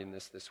 minutes finding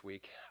this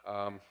week.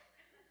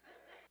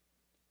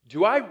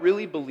 Do I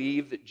really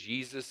believe that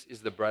Jesus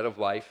is the bread of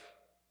life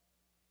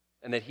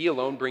and that he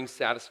alone brings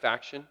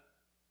satisfaction?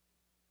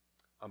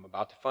 I'm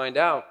about to find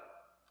out.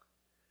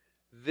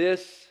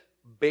 This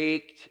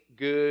baked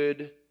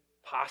good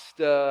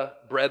pasta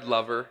bread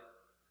lover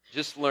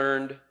just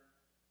learned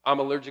I'm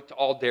allergic to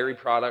all dairy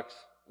products,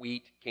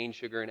 wheat, cane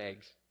sugar, and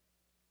eggs.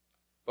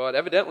 But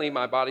evidently,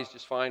 my body's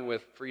just fine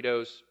with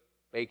Fritos,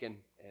 bacon,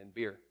 and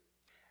beer.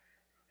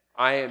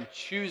 I am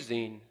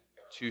choosing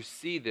to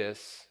see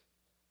this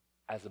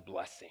as a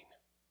blessing.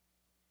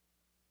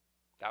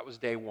 That was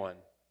day one.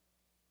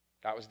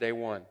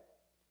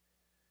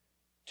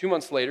 2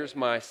 months later is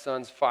my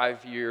son's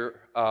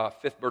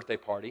fifth birthday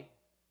party.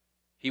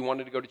 He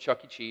wanted to go to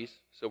Chuck E. Cheese,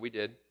 so we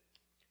did.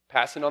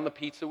 Passing on the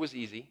pizza was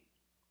easy.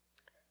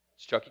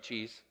 It's Chuck E.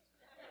 Cheese.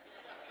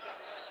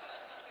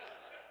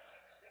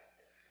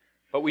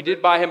 But we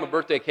did buy him a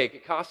birthday cake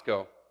at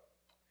Costco.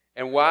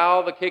 And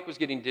while the cake was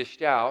getting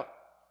dished out,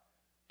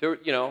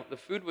 the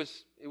food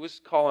was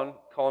calling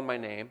my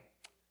name,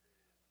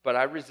 but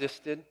I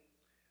resisted.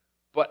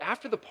 But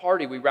after the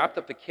party, we wrapped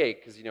up the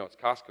cake, because it's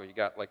Costco, you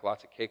got like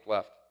lots of cake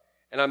left.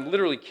 And I'm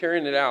literally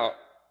carrying it out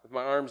with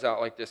my arms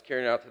out like this,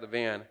 carrying it out to the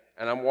van,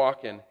 and I'm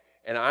walking,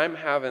 and I'm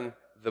having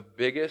the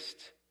biggest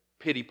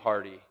pity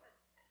party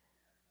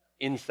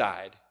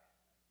inside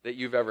that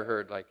you've ever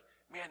heard. Like,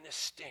 man, this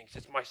stinks.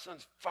 It's my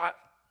son's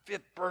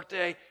fifth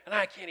birthday, and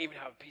I can't even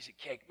have a piece of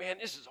cake. Man,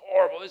 this is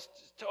horrible. This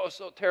is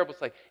so terrible.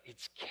 It's like,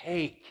 it's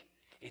cake.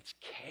 It's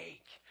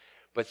cake.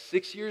 But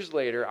 6 years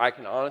later, I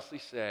can honestly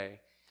say,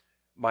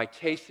 my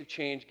tastes have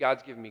changed.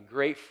 God's given me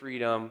great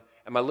freedom.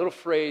 And my little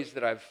phrase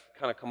that I've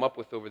kind of come up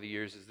with over the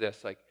years is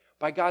this, like,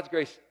 by God's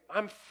grace,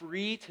 I'm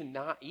free to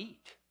not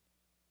eat.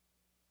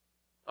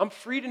 I'm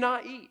free to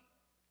not eat.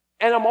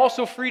 And I'm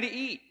also free to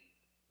eat.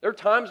 There are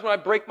times when I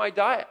break my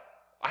diet.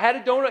 I had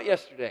a donut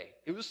yesterday.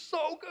 It was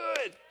so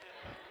good.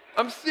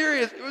 I'm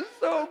serious. It was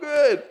so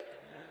good.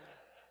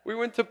 We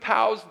went to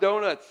Pow's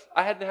Donuts.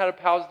 I hadn't had a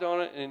Pow's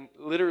donut in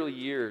literally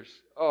years.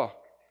 Oh,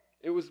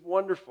 it was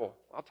wonderful.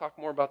 I'll talk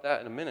more about that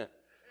in a minute.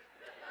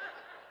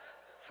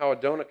 How a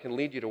donut can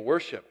lead you to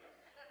worship.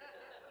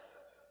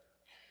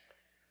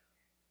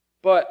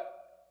 But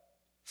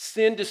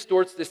sin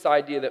distorts this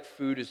idea that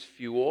food is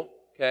fuel,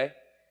 okay?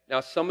 Now,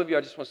 some of you,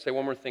 I just want to say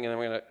one more thing,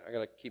 and then I got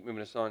to keep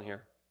moving us on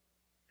here.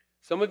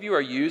 Some of you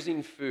are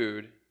using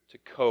food to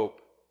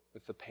cope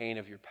with the pain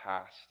of your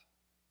past.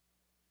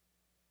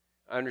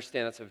 I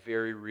understand that's a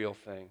very real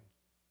thing.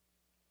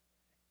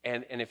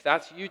 And if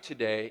that's you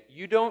today,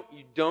 you don't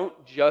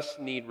just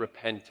need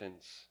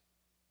repentance.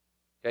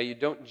 Okay, you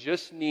don't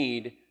just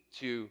need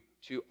to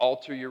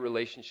alter your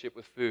relationship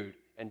with food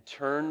and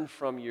turn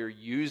from your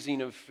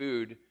using of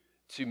food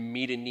to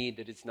meet a need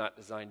that it's not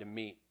designed to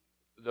meet.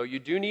 Though you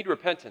do need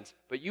repentance,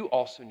 but you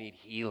also need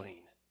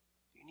healing.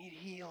 You need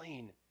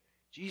healing.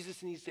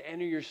 Jesus needs to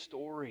enter your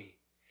story.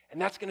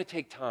 And that's going to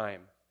take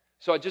time.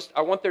 So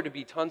I want there to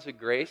be tons of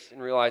grace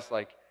and realize,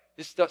 like,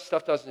 this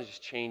stuff doesn't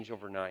just change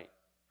overnight.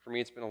 For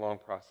me, it's been a long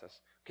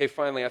process. Okay,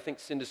 finally, I think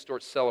sin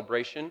distorts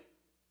celebration,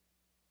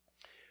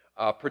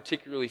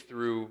 particularly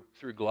through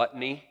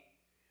gluttony.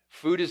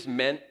 Food is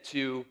meant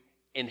to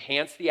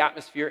enhance the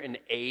atmosphere and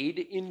aid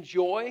in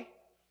joy.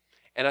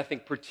 And I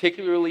think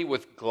particularly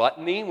with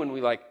gluttony, when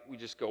we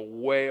just go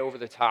way over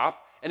the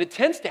top, and it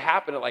tends to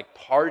happen at like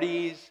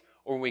parties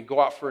or when we go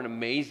out for an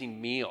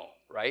amazing meal,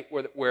 right?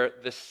 Where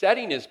the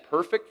setting is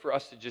perfect for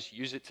us to just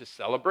use it to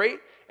celebrate,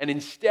 and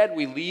instead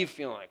we leave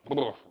feeling like,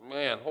 oh,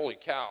 man, holy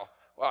cow,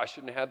 wow, I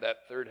shouldn't have had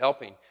that third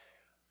helping.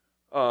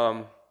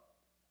 And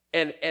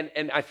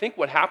I think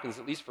what happens,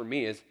 at least for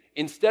me, is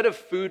instead of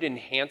food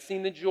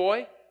enhancing the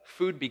joy,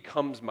 food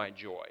becomes my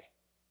joy.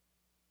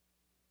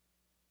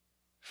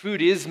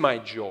 Food is my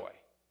joy.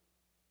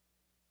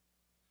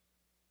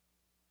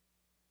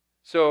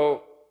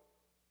 So,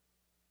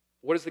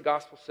 what does the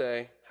gospel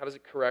say? How does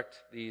it correct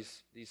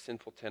these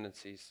sinful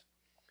tendencies?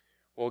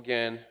 Well,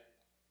 again,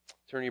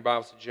 turn your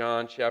Bibles to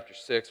John chapter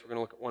 6. We're going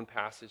to look at one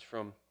passage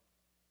from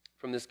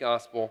this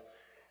gospel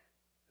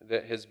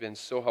that has been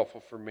so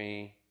helpful for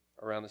me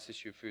around this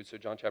issue of food. So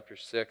John chapter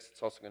 6,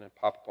 it's also going to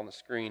pop up on the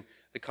screen.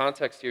 The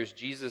context here is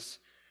Jesus,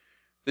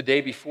 the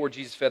day before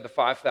Jesus fed the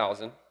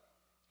 5,000,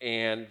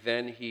 and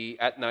then he,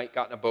 at night,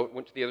 got in a boat,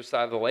 went to the other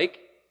side of the lake,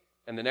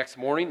 and the next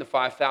morning, the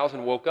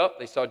 5,000 woke up,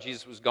 they saw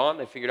Jesus was gone,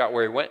 they figured out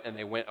where he went, and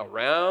they went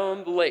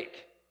around the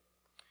lake,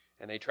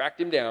 and they tracked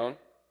him down,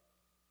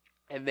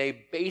 and they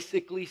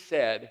basically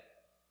said,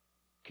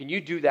 "Can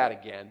you do that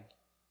again?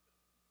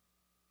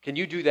 Can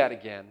you do that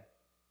again?"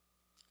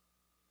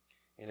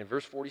 And in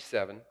verse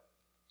 47,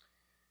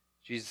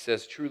 Jesus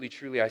says, "Truly,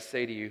 truly, I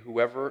say to you,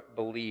 whoever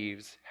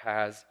believes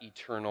has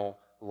eternal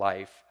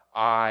life.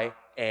 I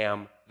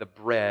am the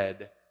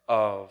bread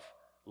of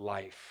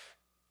life.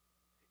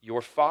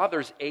 Your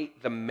fathers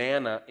ate the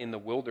manna in the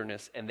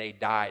wilderness and they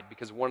died,"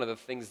 because one of the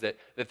things that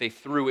they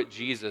threw at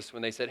Jesus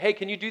when they said, "Hey,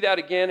 can you do that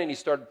again?" And he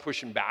started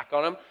pushing back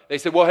on them. They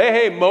said, "Well,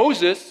 hey,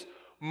 Moses,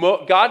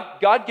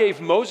 God gave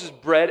Moses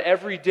bread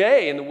every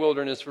day in the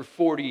wilderness for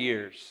 40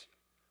 years.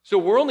 So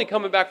we're only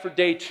coming back for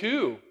day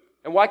 2.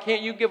 And why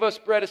can't you give us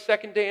bread a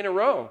second day in a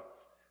row?"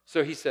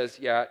 So he says,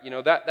 yeah,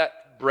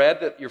 that bread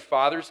that your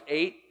fathers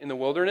ate in the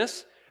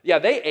wilderness, yeah,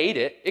 they ate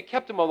it. It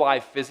kept them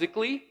alive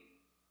physically,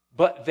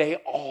 but they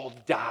all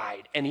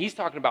died. And he's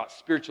talking about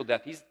spiritual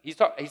death. He's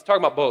talking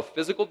about both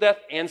physical death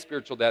and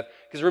spiritual death.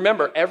 Because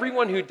remember,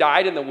 everyone who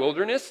died in the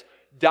wilderness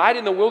died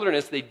in the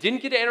wilderness. They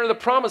didn't get to enter the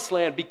promised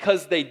land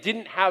because they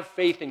didn't have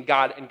faith in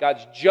God, and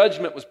God's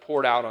judgment was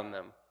poured out on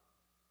them.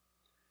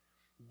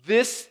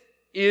 This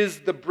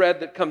is the bread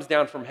that comes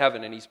down from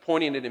heaven, and he's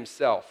pointing at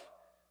himself,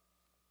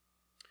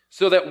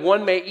 so that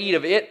one may eat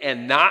of it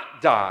and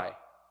not die.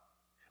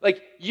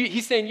 Like,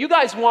 he's saying, you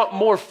guys want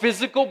more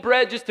physical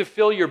bread just to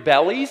fill your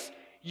bellies?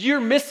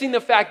 You're missing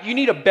the fact you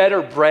need a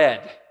better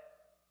bread.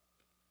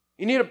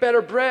 You need a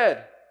better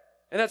bread.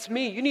 And that's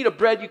me. You need a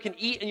bread you can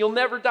eat and you'll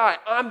never die.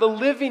 I'm the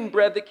living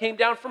bread that came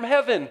down from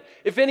heaven.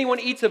 If anyone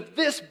eats of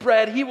this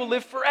bread, he will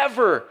live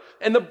forever.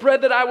 And the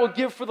bread that I will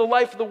give for the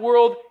life of the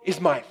world is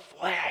my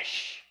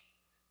flesh.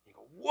 You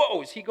go,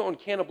 whoa, is he going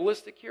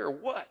cannibalistic here or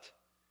what?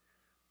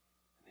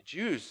 And the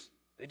Jews,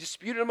 they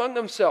disputed among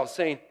themselves,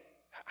 saying,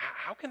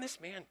 how can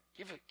this man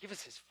give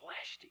us his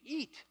flesh to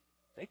eat?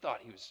 They thought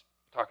he was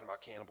talking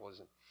about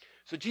cannibalism.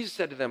 So Jesus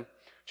said to them,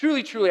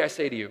 truly, truly, I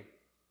say to you,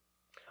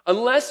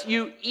 unless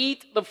you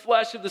eat the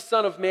flesh of the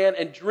Son of Man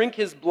and drink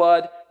his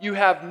blood, you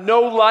have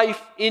no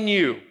life in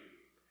you.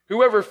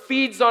 Whoever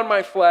feeds on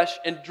my flesh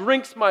and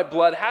drinks my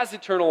blood has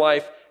eternal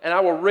life, and I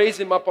will raise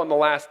him up on the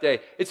last day.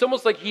 It's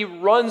almost like he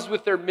runs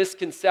with their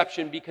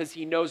misconception because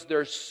he knows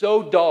they're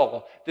so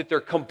dull that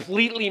they're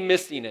completely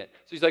missing it.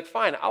 So he's like,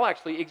 fine, I'll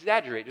actually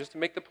exaggerate just to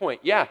make the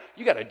point. Yeah,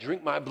 you got to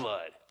drink my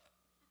blood.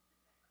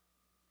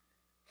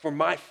 For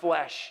my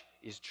flesh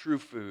is true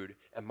food,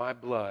 and my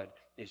blood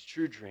is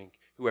true drink.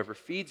 Whoever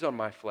feeds on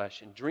my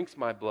flesh and drinks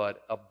my blood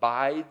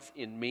abides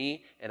in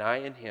me, and I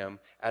in him.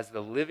 As the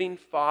living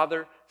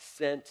Father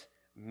sent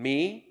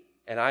me,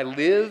 and I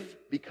live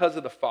because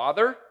of the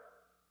Father.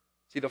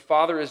 See, the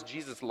Father is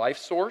Jesus' life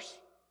source.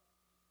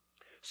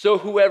 So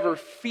whoever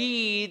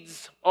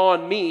feeds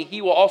on me,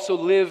 he will also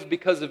live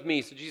because of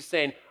me. So Jesus is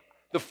saying,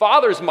 the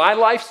Father is my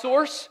life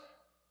source.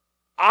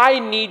 I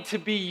need to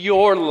be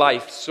your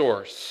life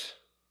source.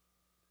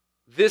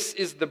 This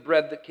is the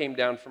bread that came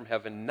down from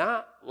heaven,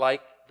 not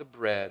like the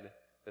bread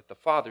that the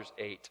fathers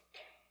ate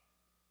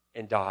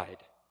and died.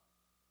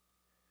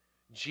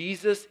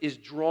 Jesus is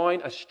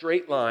drawing a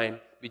straight line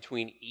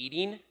between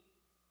eating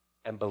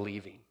and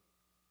believing.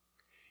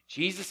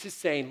 Jesus is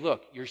saying,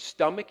 look, your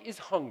stomach is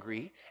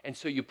hungry, and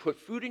so you put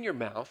food in your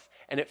mouth,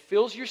 and it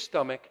fills your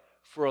stomach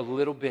for a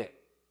little bit,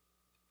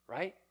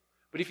 right?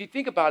 But if you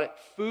think about it,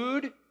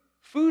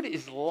 food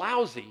is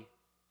lousy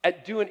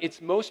at doing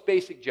its most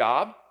basic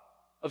job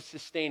of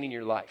sustaining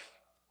your life.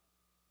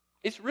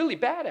 It's really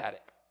bad at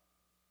it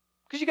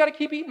because you got to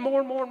keep eating more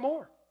and more and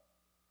more.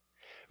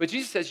 But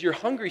Jesus says your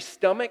hungry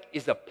stomach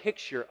is a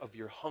picture of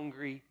your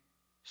hungry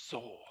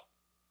soul.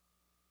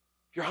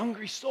 Your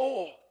hungry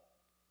soul.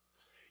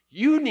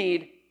 You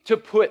need to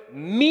put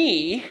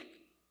me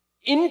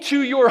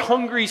into your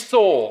hungry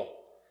soul.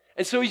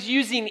 And so he's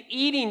using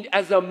eating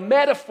as a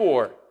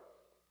metaphor.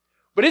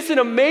 But it's an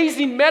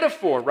amazing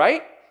metaphor,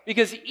 right?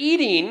 Because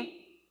eating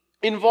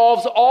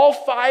involves all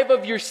 5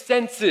 of your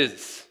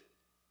senses.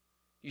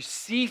 You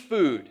see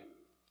food.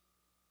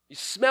 You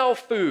smell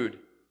food.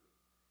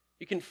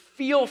 You can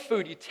feel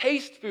food. You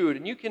taste food.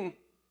 And you can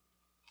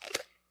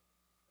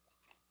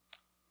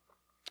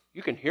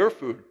hear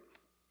food.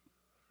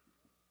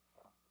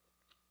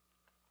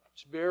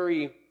 It's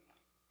very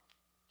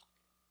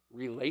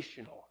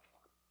relational,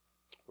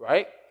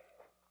 right?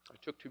 I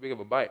took too big of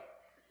a bite.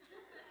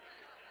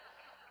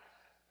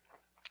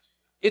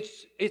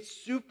 It's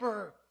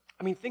super,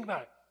 I mean, think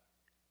about it.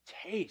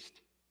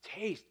 Taste.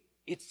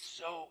 It's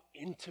so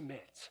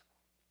intimate,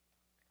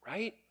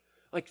 right?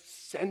 Like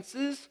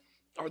senses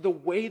are the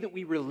way that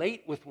we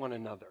relate with one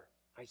another.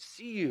 I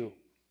see you.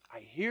 I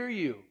hear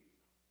you.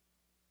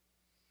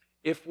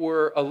 If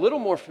we're a little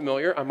more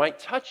familiar, I might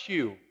touch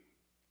you.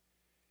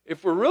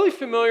 If we're really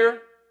familiar,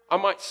 I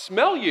might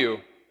smell you.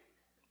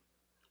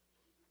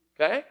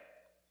 Okay?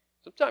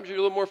 Sometimes you're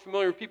a little more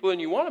familiar with people than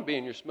you want to be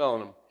and you're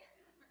smelling them.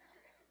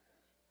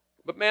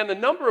 But man, the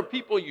number of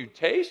people you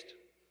taste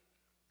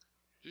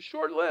is a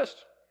short list.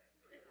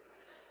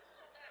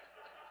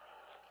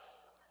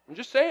 I'm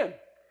just saying.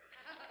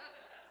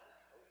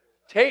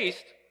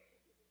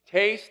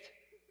 Taste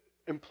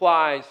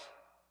implies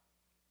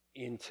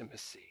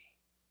intimacy.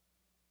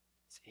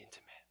 It's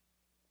intimate.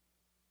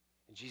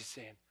 And Jesus is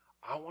saying,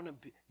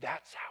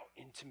 that's how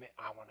intimate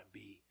I want to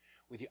be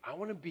with you. I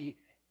want to be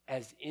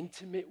as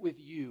intimate with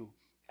you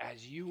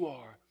as you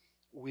are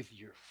with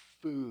your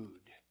food.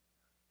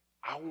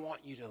 I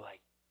want you to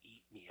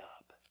eat me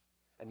up.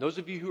 And those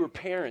of you who are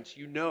parents,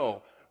 you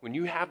know, when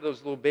you have those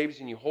little babies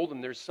and you hold them,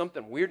 there's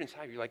something weird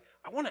inside. You're like,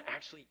 I want to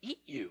actually eat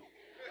you.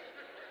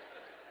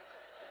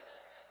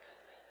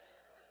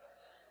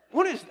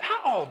 What is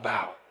that all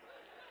about?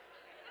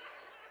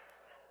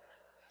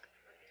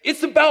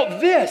 It's about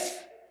this.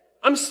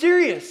 I'm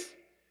serious.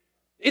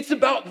 It's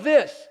about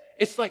this.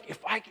 It's like if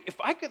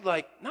I could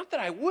not that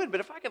I would, but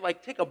if I could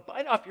take a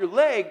bite off your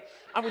leg,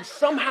 I would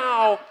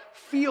somehow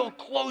feel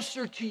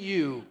closer to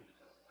you.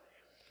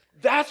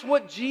 That's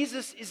what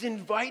Jesus is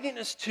inviting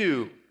us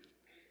to.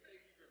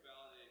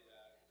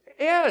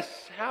 Yes,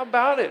 how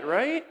about it,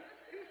 right?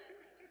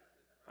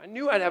 I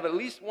knew I'd have at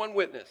least one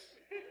witness.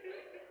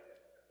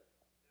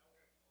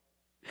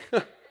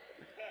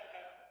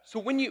 So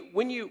when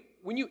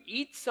you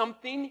eat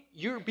something,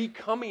 you're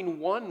becoming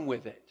one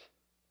with it.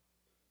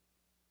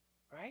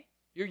 Right?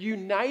 You're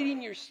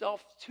uniting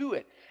yourself to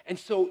it. And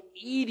so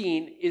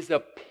eating is a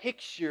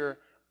picture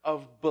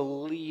of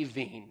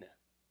believing.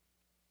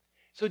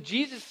 So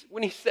Jesus,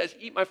 when he says,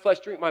 eat my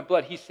flesh, drink my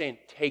blood, he's saying,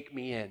 take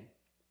me in.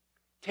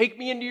 Take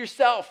me into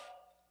yourself.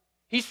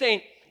 He's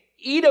saying,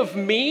 eat of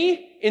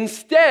me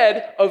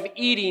instead of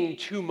eating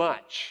too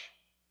much.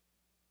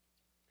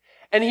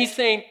 And he's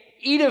saying,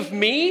 eat of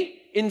me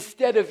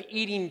instead of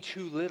eating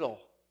too little.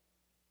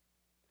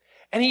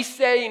 And he's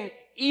saying,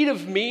 eat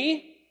of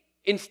me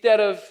instead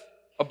of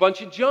a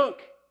bunch of junk.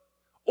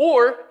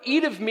 Or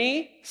eat of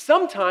me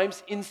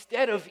sometimes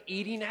instead of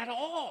eating at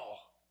all.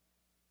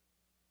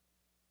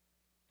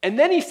 And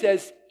then he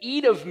says,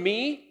 eat of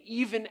me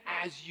even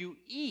as you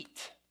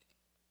eat.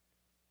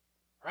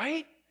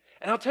 Right?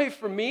 And I'll tell you,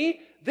 for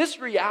me, this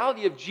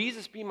reality of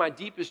Jesus being my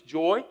deepest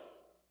joy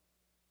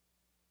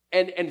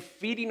and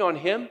feeding on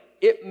him,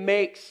 it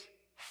makes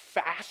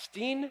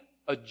fasting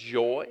a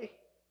joy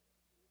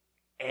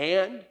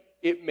and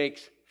it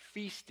makes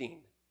feasting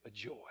a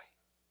joy.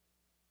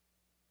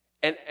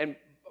 And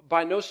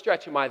by no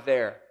stretch am I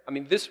there. I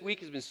mean, this week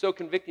has been so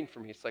convicting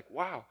for me. It's like,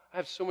 wow, I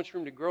have so much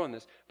room to grow in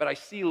this. But I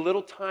see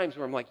little times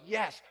where I'm like,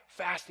 yes,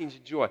 fasting's a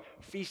joy,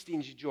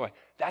 feasting's a joy.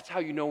 That's how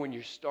you know when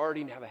you're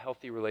starting to have a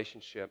healthy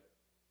relationship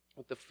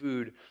with the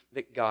food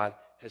that God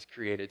has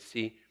created.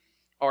 See,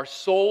 our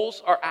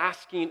souls are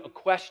asking a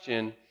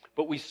question,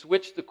 but we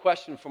switch the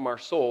question from our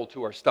soul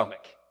to our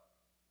stomach.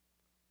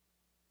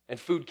 And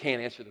food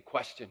can't answer the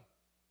question.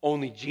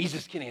 Only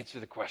Jesus can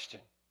answer the question.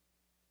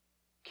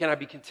 Can I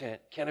be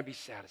content? Can I be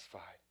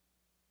satisfied?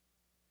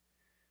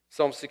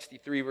 Psalm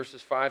 63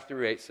 verses 5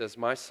 through 8 says,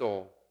 my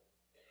soul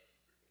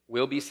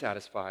will be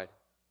satisfied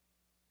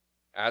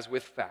as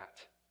with fat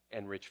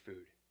and rich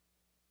food.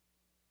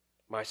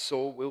 My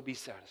soul will be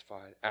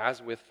satisfied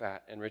as with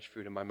fat and rich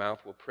food, and my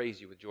mouth will praise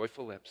you with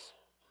joyful lips.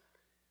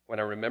 When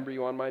I remember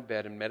you on my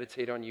bed and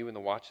meditate on you in the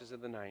watches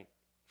of the night,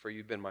 for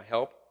you've been my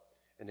help,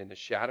 and in the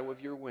shadow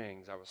of your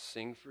wings I will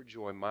sing for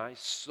joy. My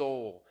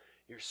soul,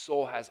 your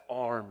soul has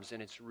arms,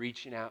 and it's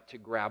reaching out to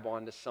grab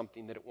onto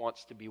something that it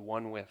wants to be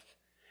one with.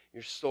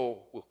 Your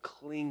soul will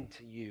cling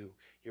to you.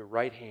 Your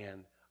right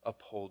hand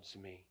upholds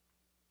me.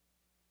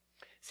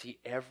 See,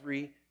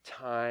 every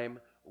time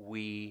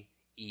we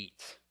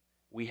eat,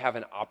 we have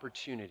an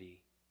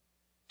opportunity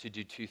to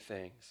do two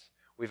things.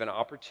 We have an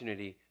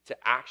opportunity to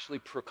actually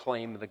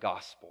proclaim the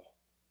gospel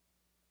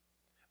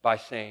by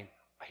saying,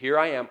 here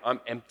I am,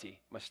 I'm empty.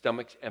 My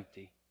stomach's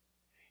empty.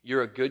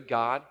 You're a good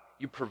God.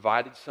 You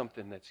provided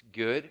something that's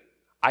good.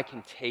 I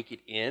can take it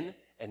in,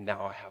 and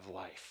now I have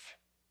life.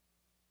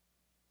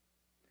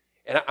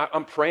 And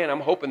I'm praying, I'm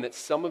hoping that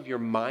some of your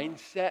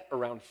mindset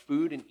around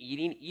food and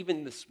eating,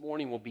 even this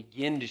morning, will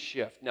begin to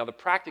shift. Now, the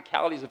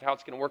practicalities of how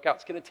it's going to work out,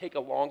 it's going to take a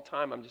long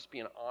time. I'm just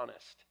being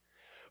honest.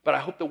 But I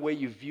hope the way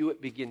you view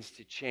it begins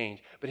to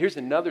change. But here's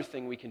another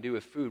thing we can do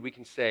with food. We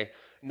can say,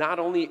 not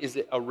only is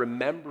it a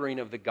remembering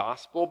of the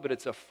gospel, but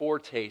it's a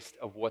foretaste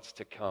of what's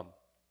to come.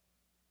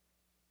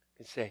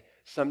 And say,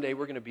 someday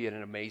we're going to be at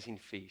an amazing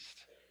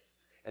feast.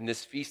 And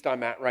this feast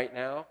I'm at right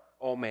now,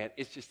 oh man,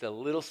 it's just a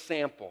little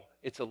sample.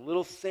 It's a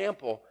little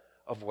sample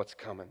of what's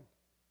coming.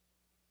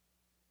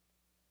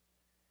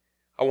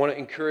 I want to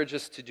encourage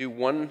us to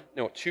do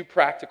two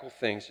practical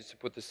things just to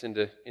put this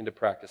into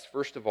practice.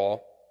 First of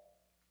all,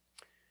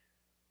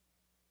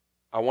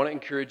 I want to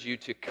encourage you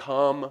to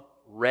come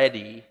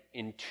ready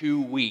in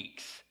 2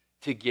 weeks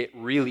to get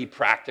really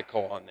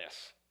practical on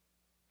this.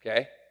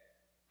 Okay?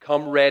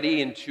 Come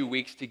ready in 2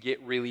 weeks to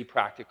get really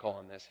practical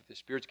on this. If the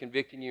Spirit's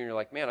convicting you and you're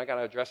like, man, I got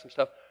to address some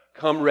stuff,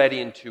 come ready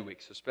in 2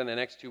 weeks. So spend the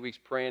next 2 weeks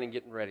praying and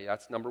getting ready.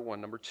 That's number one.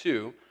 Number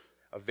two,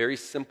 a very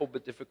simple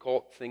but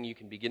difficult thing you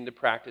can begin to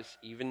practice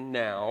even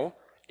now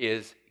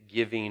is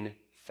giving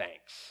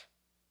thanks.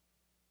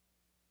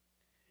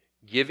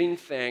 Giving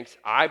thanks,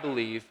 I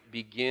believe,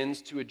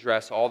 begins to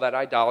address all that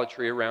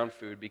idolatry around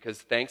food because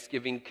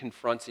Thanksgiving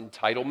confronts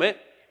entitlement.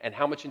 And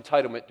how much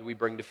entitlement do we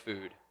bring to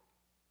food?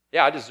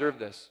 Yeah, I deserve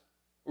this.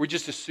 We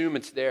just assume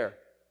it's there.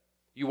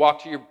 You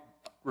walk to your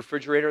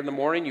refrigerator in the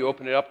morning, you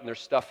open it up, and there's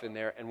stuff in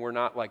there, and we're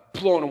not like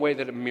blown away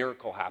that a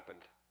miracle happened.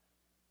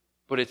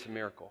 But it's a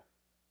miracle.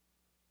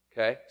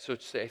 Okay? So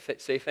say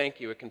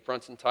thank you. It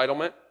confronts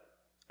entitlement.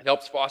 It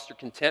helps foster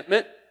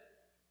contentment.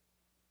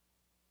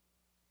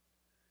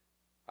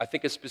 I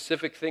think a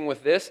specific thing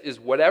with this is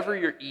whatever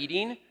you're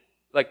eating,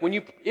 like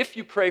if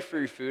you pray for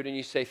your food and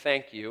you say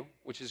thank you,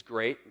 which is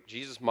great,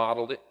 Jesus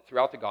modeled it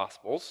throughout the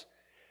Gospels,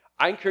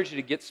 I encourage you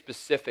to get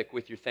specific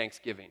with your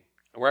thanksgiving.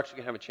 And we're actually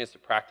going to have a chance to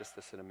practice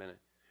this in a minute.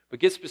 But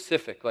get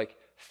specific, like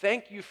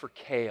thank you for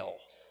kale.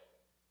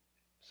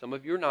 Some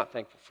of you are not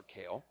thankful for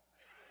kale.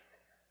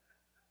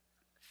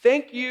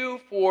 Thank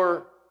you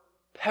for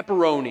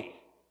pepperoni.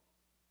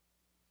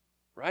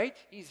 Right?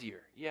 Easier,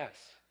 yes.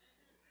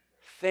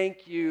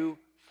 Thank you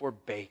for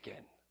bacon.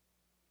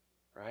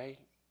 Right?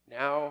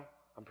 Now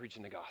I'm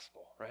preaching the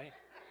gospel, right?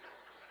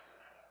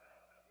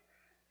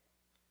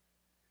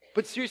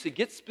 But seriously,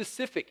 get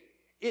specific.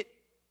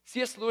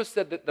 C.S. Lewis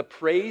said that the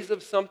praise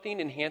of something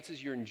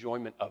enhances your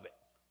enjoyment of it.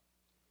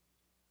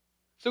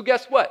 So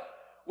guess what?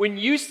 When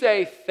you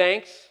say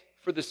thanks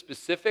for the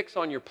specifics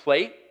on your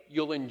plate,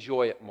 you'll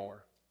enjoy it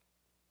more.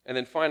 And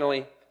then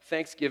finally,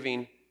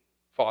 thanksgiving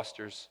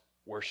fosters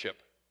worship.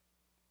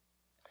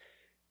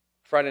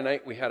 Friday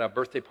night, we had a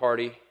birthday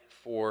party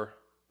for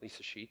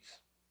Lisa Sheets.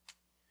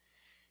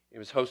 It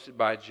was hosted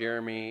by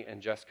Jeremy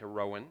and Jessica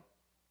Rowan.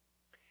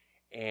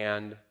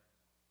 And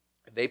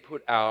they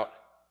put out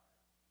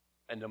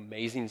an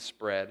amazing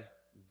spread,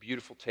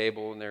 beautiful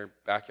table in their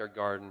backyard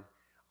garden.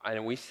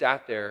 And we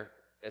sat there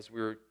as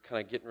we were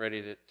kind of getting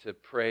ready to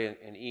pray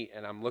and eat,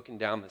 and I'm looking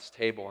down this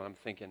table and I'm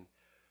thinking,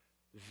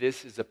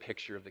 this is a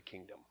picture of the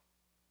kingdom.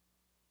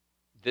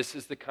 This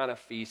is the kind of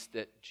feast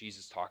that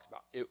Jesus talked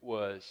about. It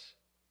was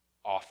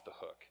off the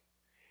hook.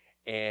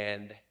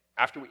 And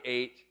after we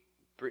ate,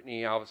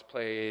 Brittany Alves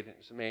played. It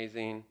was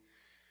amazing.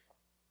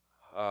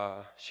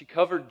 She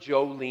covered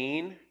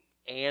Jolene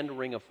and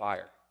Ring of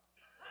Fire.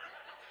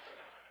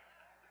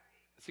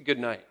 It's a good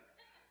night.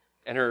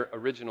 And her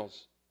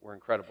originals were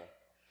incredible.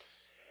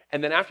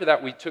 And then after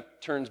that, we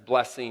took turns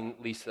blessing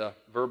Lisa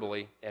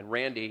verbally, and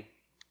Randy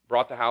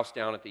brought the house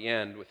down at the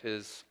end with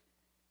his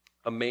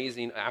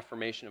amazing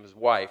affirmation of his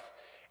wife.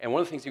 And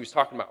one of the things he was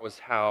talking about was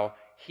how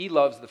he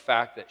loves the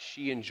fact that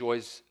she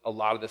enjoys a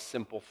lot of the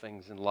simple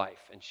things in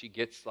life, and she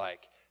gets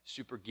like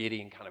super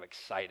giddy and kind of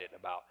excited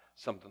about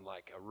something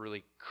like a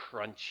really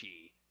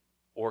crunchy,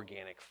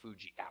 organic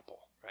Fuji apple,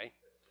 right?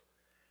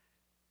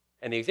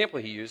 And the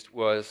example he used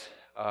was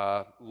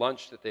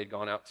lunch that they'd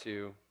gone out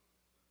to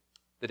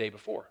the day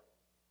before.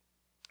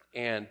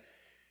 And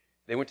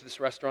they went to this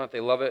restaurant, they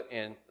love it,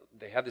 and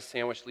they had this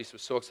sandwich. Lisa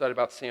was so excited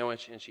about the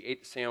sandwich, and she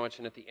ate the sandwich,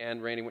 and at the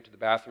end, Randy went to the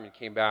bathroom and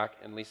came back,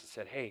 and Lisa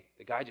said, hey,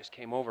 the guy just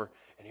came over,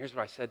 and here's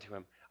what I said to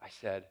him. I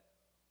said,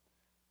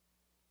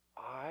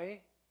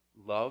 I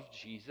love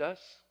Jesus,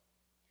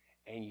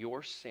 and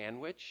your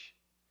sandwich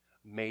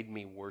made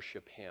me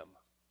worship him.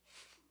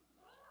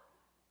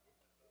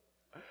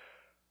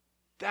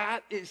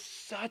 That is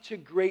such a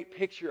great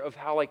picture of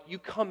how, like, you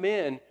come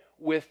in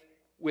with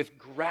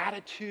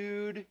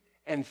gratitude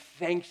and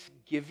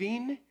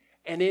thanksgiving,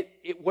 and it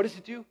what does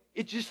it do?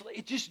 It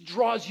just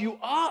draws you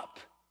up.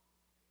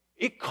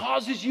 It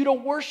causes you to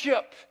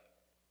worship.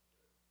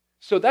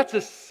 So that's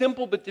a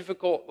simple but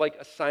difficult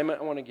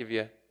assignment I want to give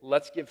you.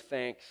 Let's give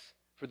thanks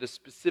for the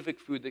specific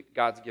food that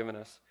God's given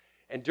us.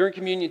 And during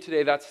communion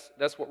today,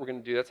 that's what we're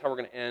going to do. That's how we're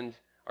going to end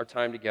our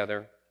time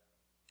together.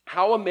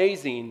 How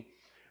amazing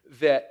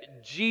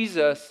that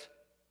Jesus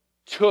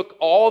took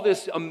all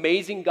this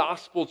amazing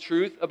gospel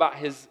truth about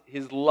his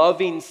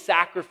loving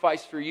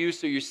sacrifice for you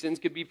so your sins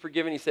could be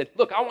forgiven. He said,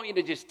 look, I want you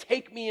to just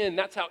take me in.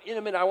 That's how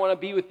intimate I want to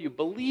be with you.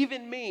 Believe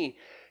in me.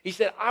 He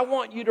said, I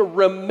want you to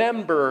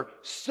remember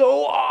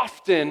so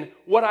often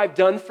what I've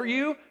done for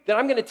you that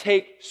I'm going to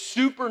take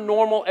super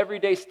normal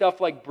everyday stuff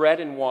like bread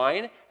and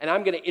wine, and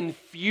I'm going to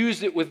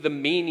infuse it with the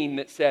meaning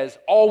that says,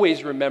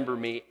 always remember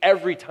me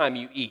every time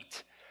you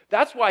eat.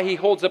 That's why he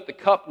holds up the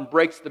cup and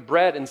breaks the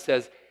bread and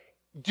says,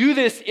 do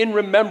this in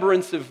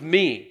remembrance of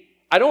me.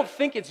 I don't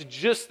think it's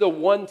just the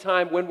one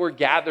time when we're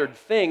gathered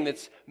thing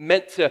that's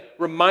meant to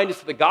remind us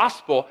of the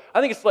gospel.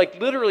 I think it's like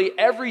literally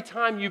every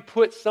time you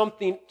put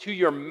something to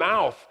your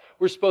mouth,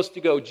 we're supposed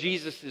to go,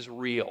 Jesus is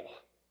real.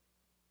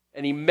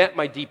 And he met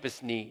my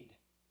deepest need.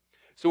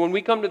 So when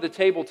we come to the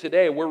table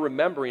today, we're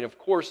remembering, of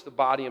course, the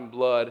body and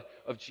blood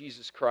of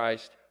Jesus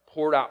Christ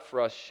poured out for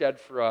us, shed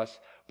for us.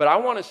 But I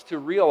want us to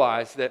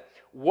realize that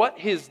what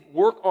his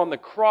work on the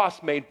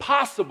cross made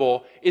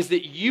possible is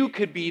that you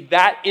could be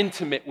that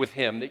intimate with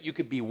him, that you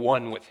could be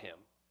one with him.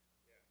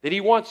 That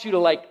he wants you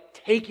to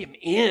take him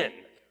in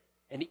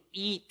and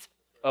eat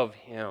of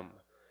him.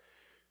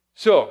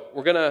 So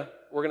we're gonna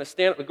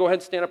stand up. Go ahead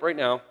and stand up right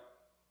now.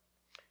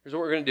 Here's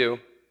what we're gonna do.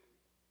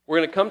 We're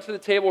gonna come to the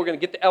table. We're gonna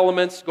get the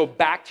elements. Go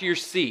back to your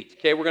seat.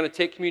 Okay, we're gonna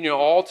take communion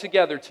all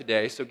together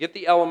today. So get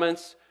the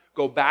elements.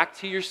 Go back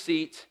to your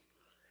seat.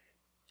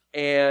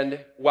 And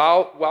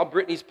while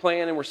Brittany's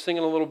playing and we're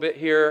singing a little bit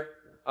here,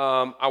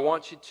 I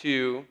want you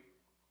to,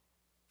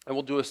 and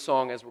we'll do a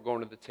song as we're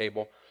going to the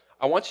table,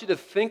 I want you to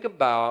think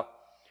about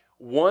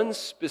one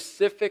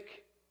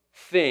specific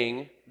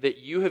thing that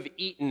you have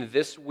eaten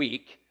this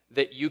week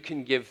that you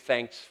can give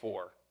thanks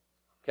for,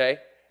 okay?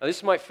 Now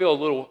this might feel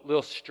a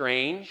little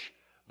strange,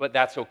 but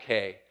that's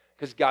okay,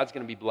 because God's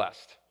going to be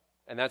blessed,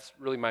 and that's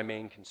really my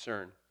main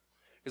concern.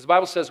 Because the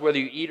Bible says whether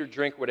you eat or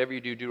drink, whatever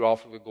you do, do it all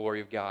for the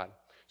glory of God.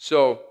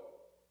 So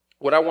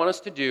what I want us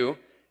to do,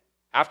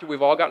 after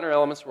we've all gotten our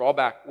elements, we're all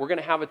back, we're going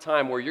to have a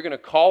time where you're going to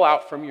call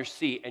out from your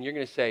seat and you're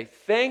going to say,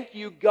 thank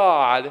you,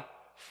 God,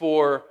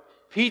 for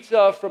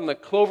pizza from the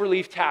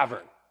Cloverleaf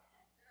Tavern.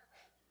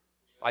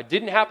 I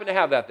didn't happen to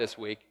have that this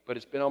week, but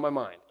it's been on my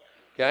mind,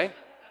 okay?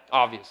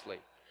 Obviously.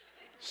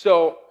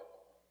 So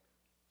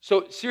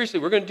seriously,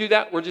 we're going to do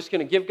that. We're just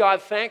going to give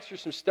God thanks for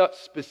some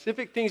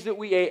specific things that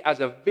we ate as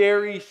a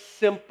very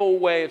simple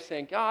way of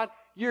saying, God,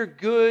 you're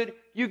good,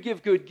 you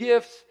give good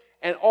gifts,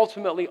 and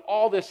ultimately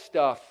all this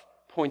stuff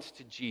points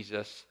to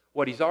Jesus,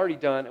 what he's already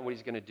done and what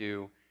he's going to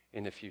do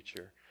in the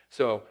future.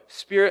 So,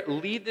 Spirit,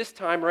 lead this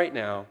time right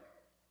now.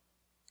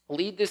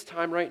 Lead this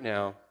time right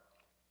now.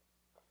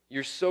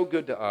 You're so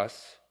good to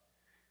us.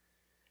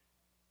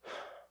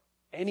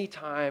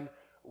 Anytime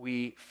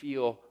we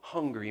feel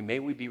hungry, may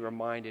we be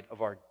reminded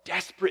of our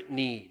desperate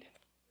need.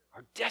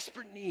 Our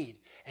desperate need.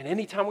 And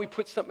anytime we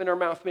put something in our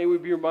mouth, may we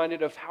be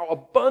reminded of how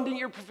abundant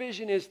your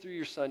provision is through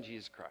your Son,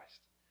 Jesus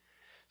Christ.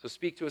 So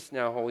speak to us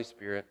now, Holy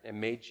Spirit, and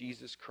may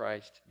Jesus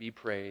Christ be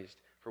praised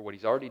for what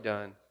he's already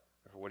done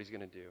and for what he's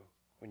going to do.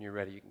 When you're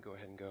ready, you can go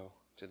ahead and go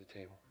to the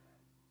table.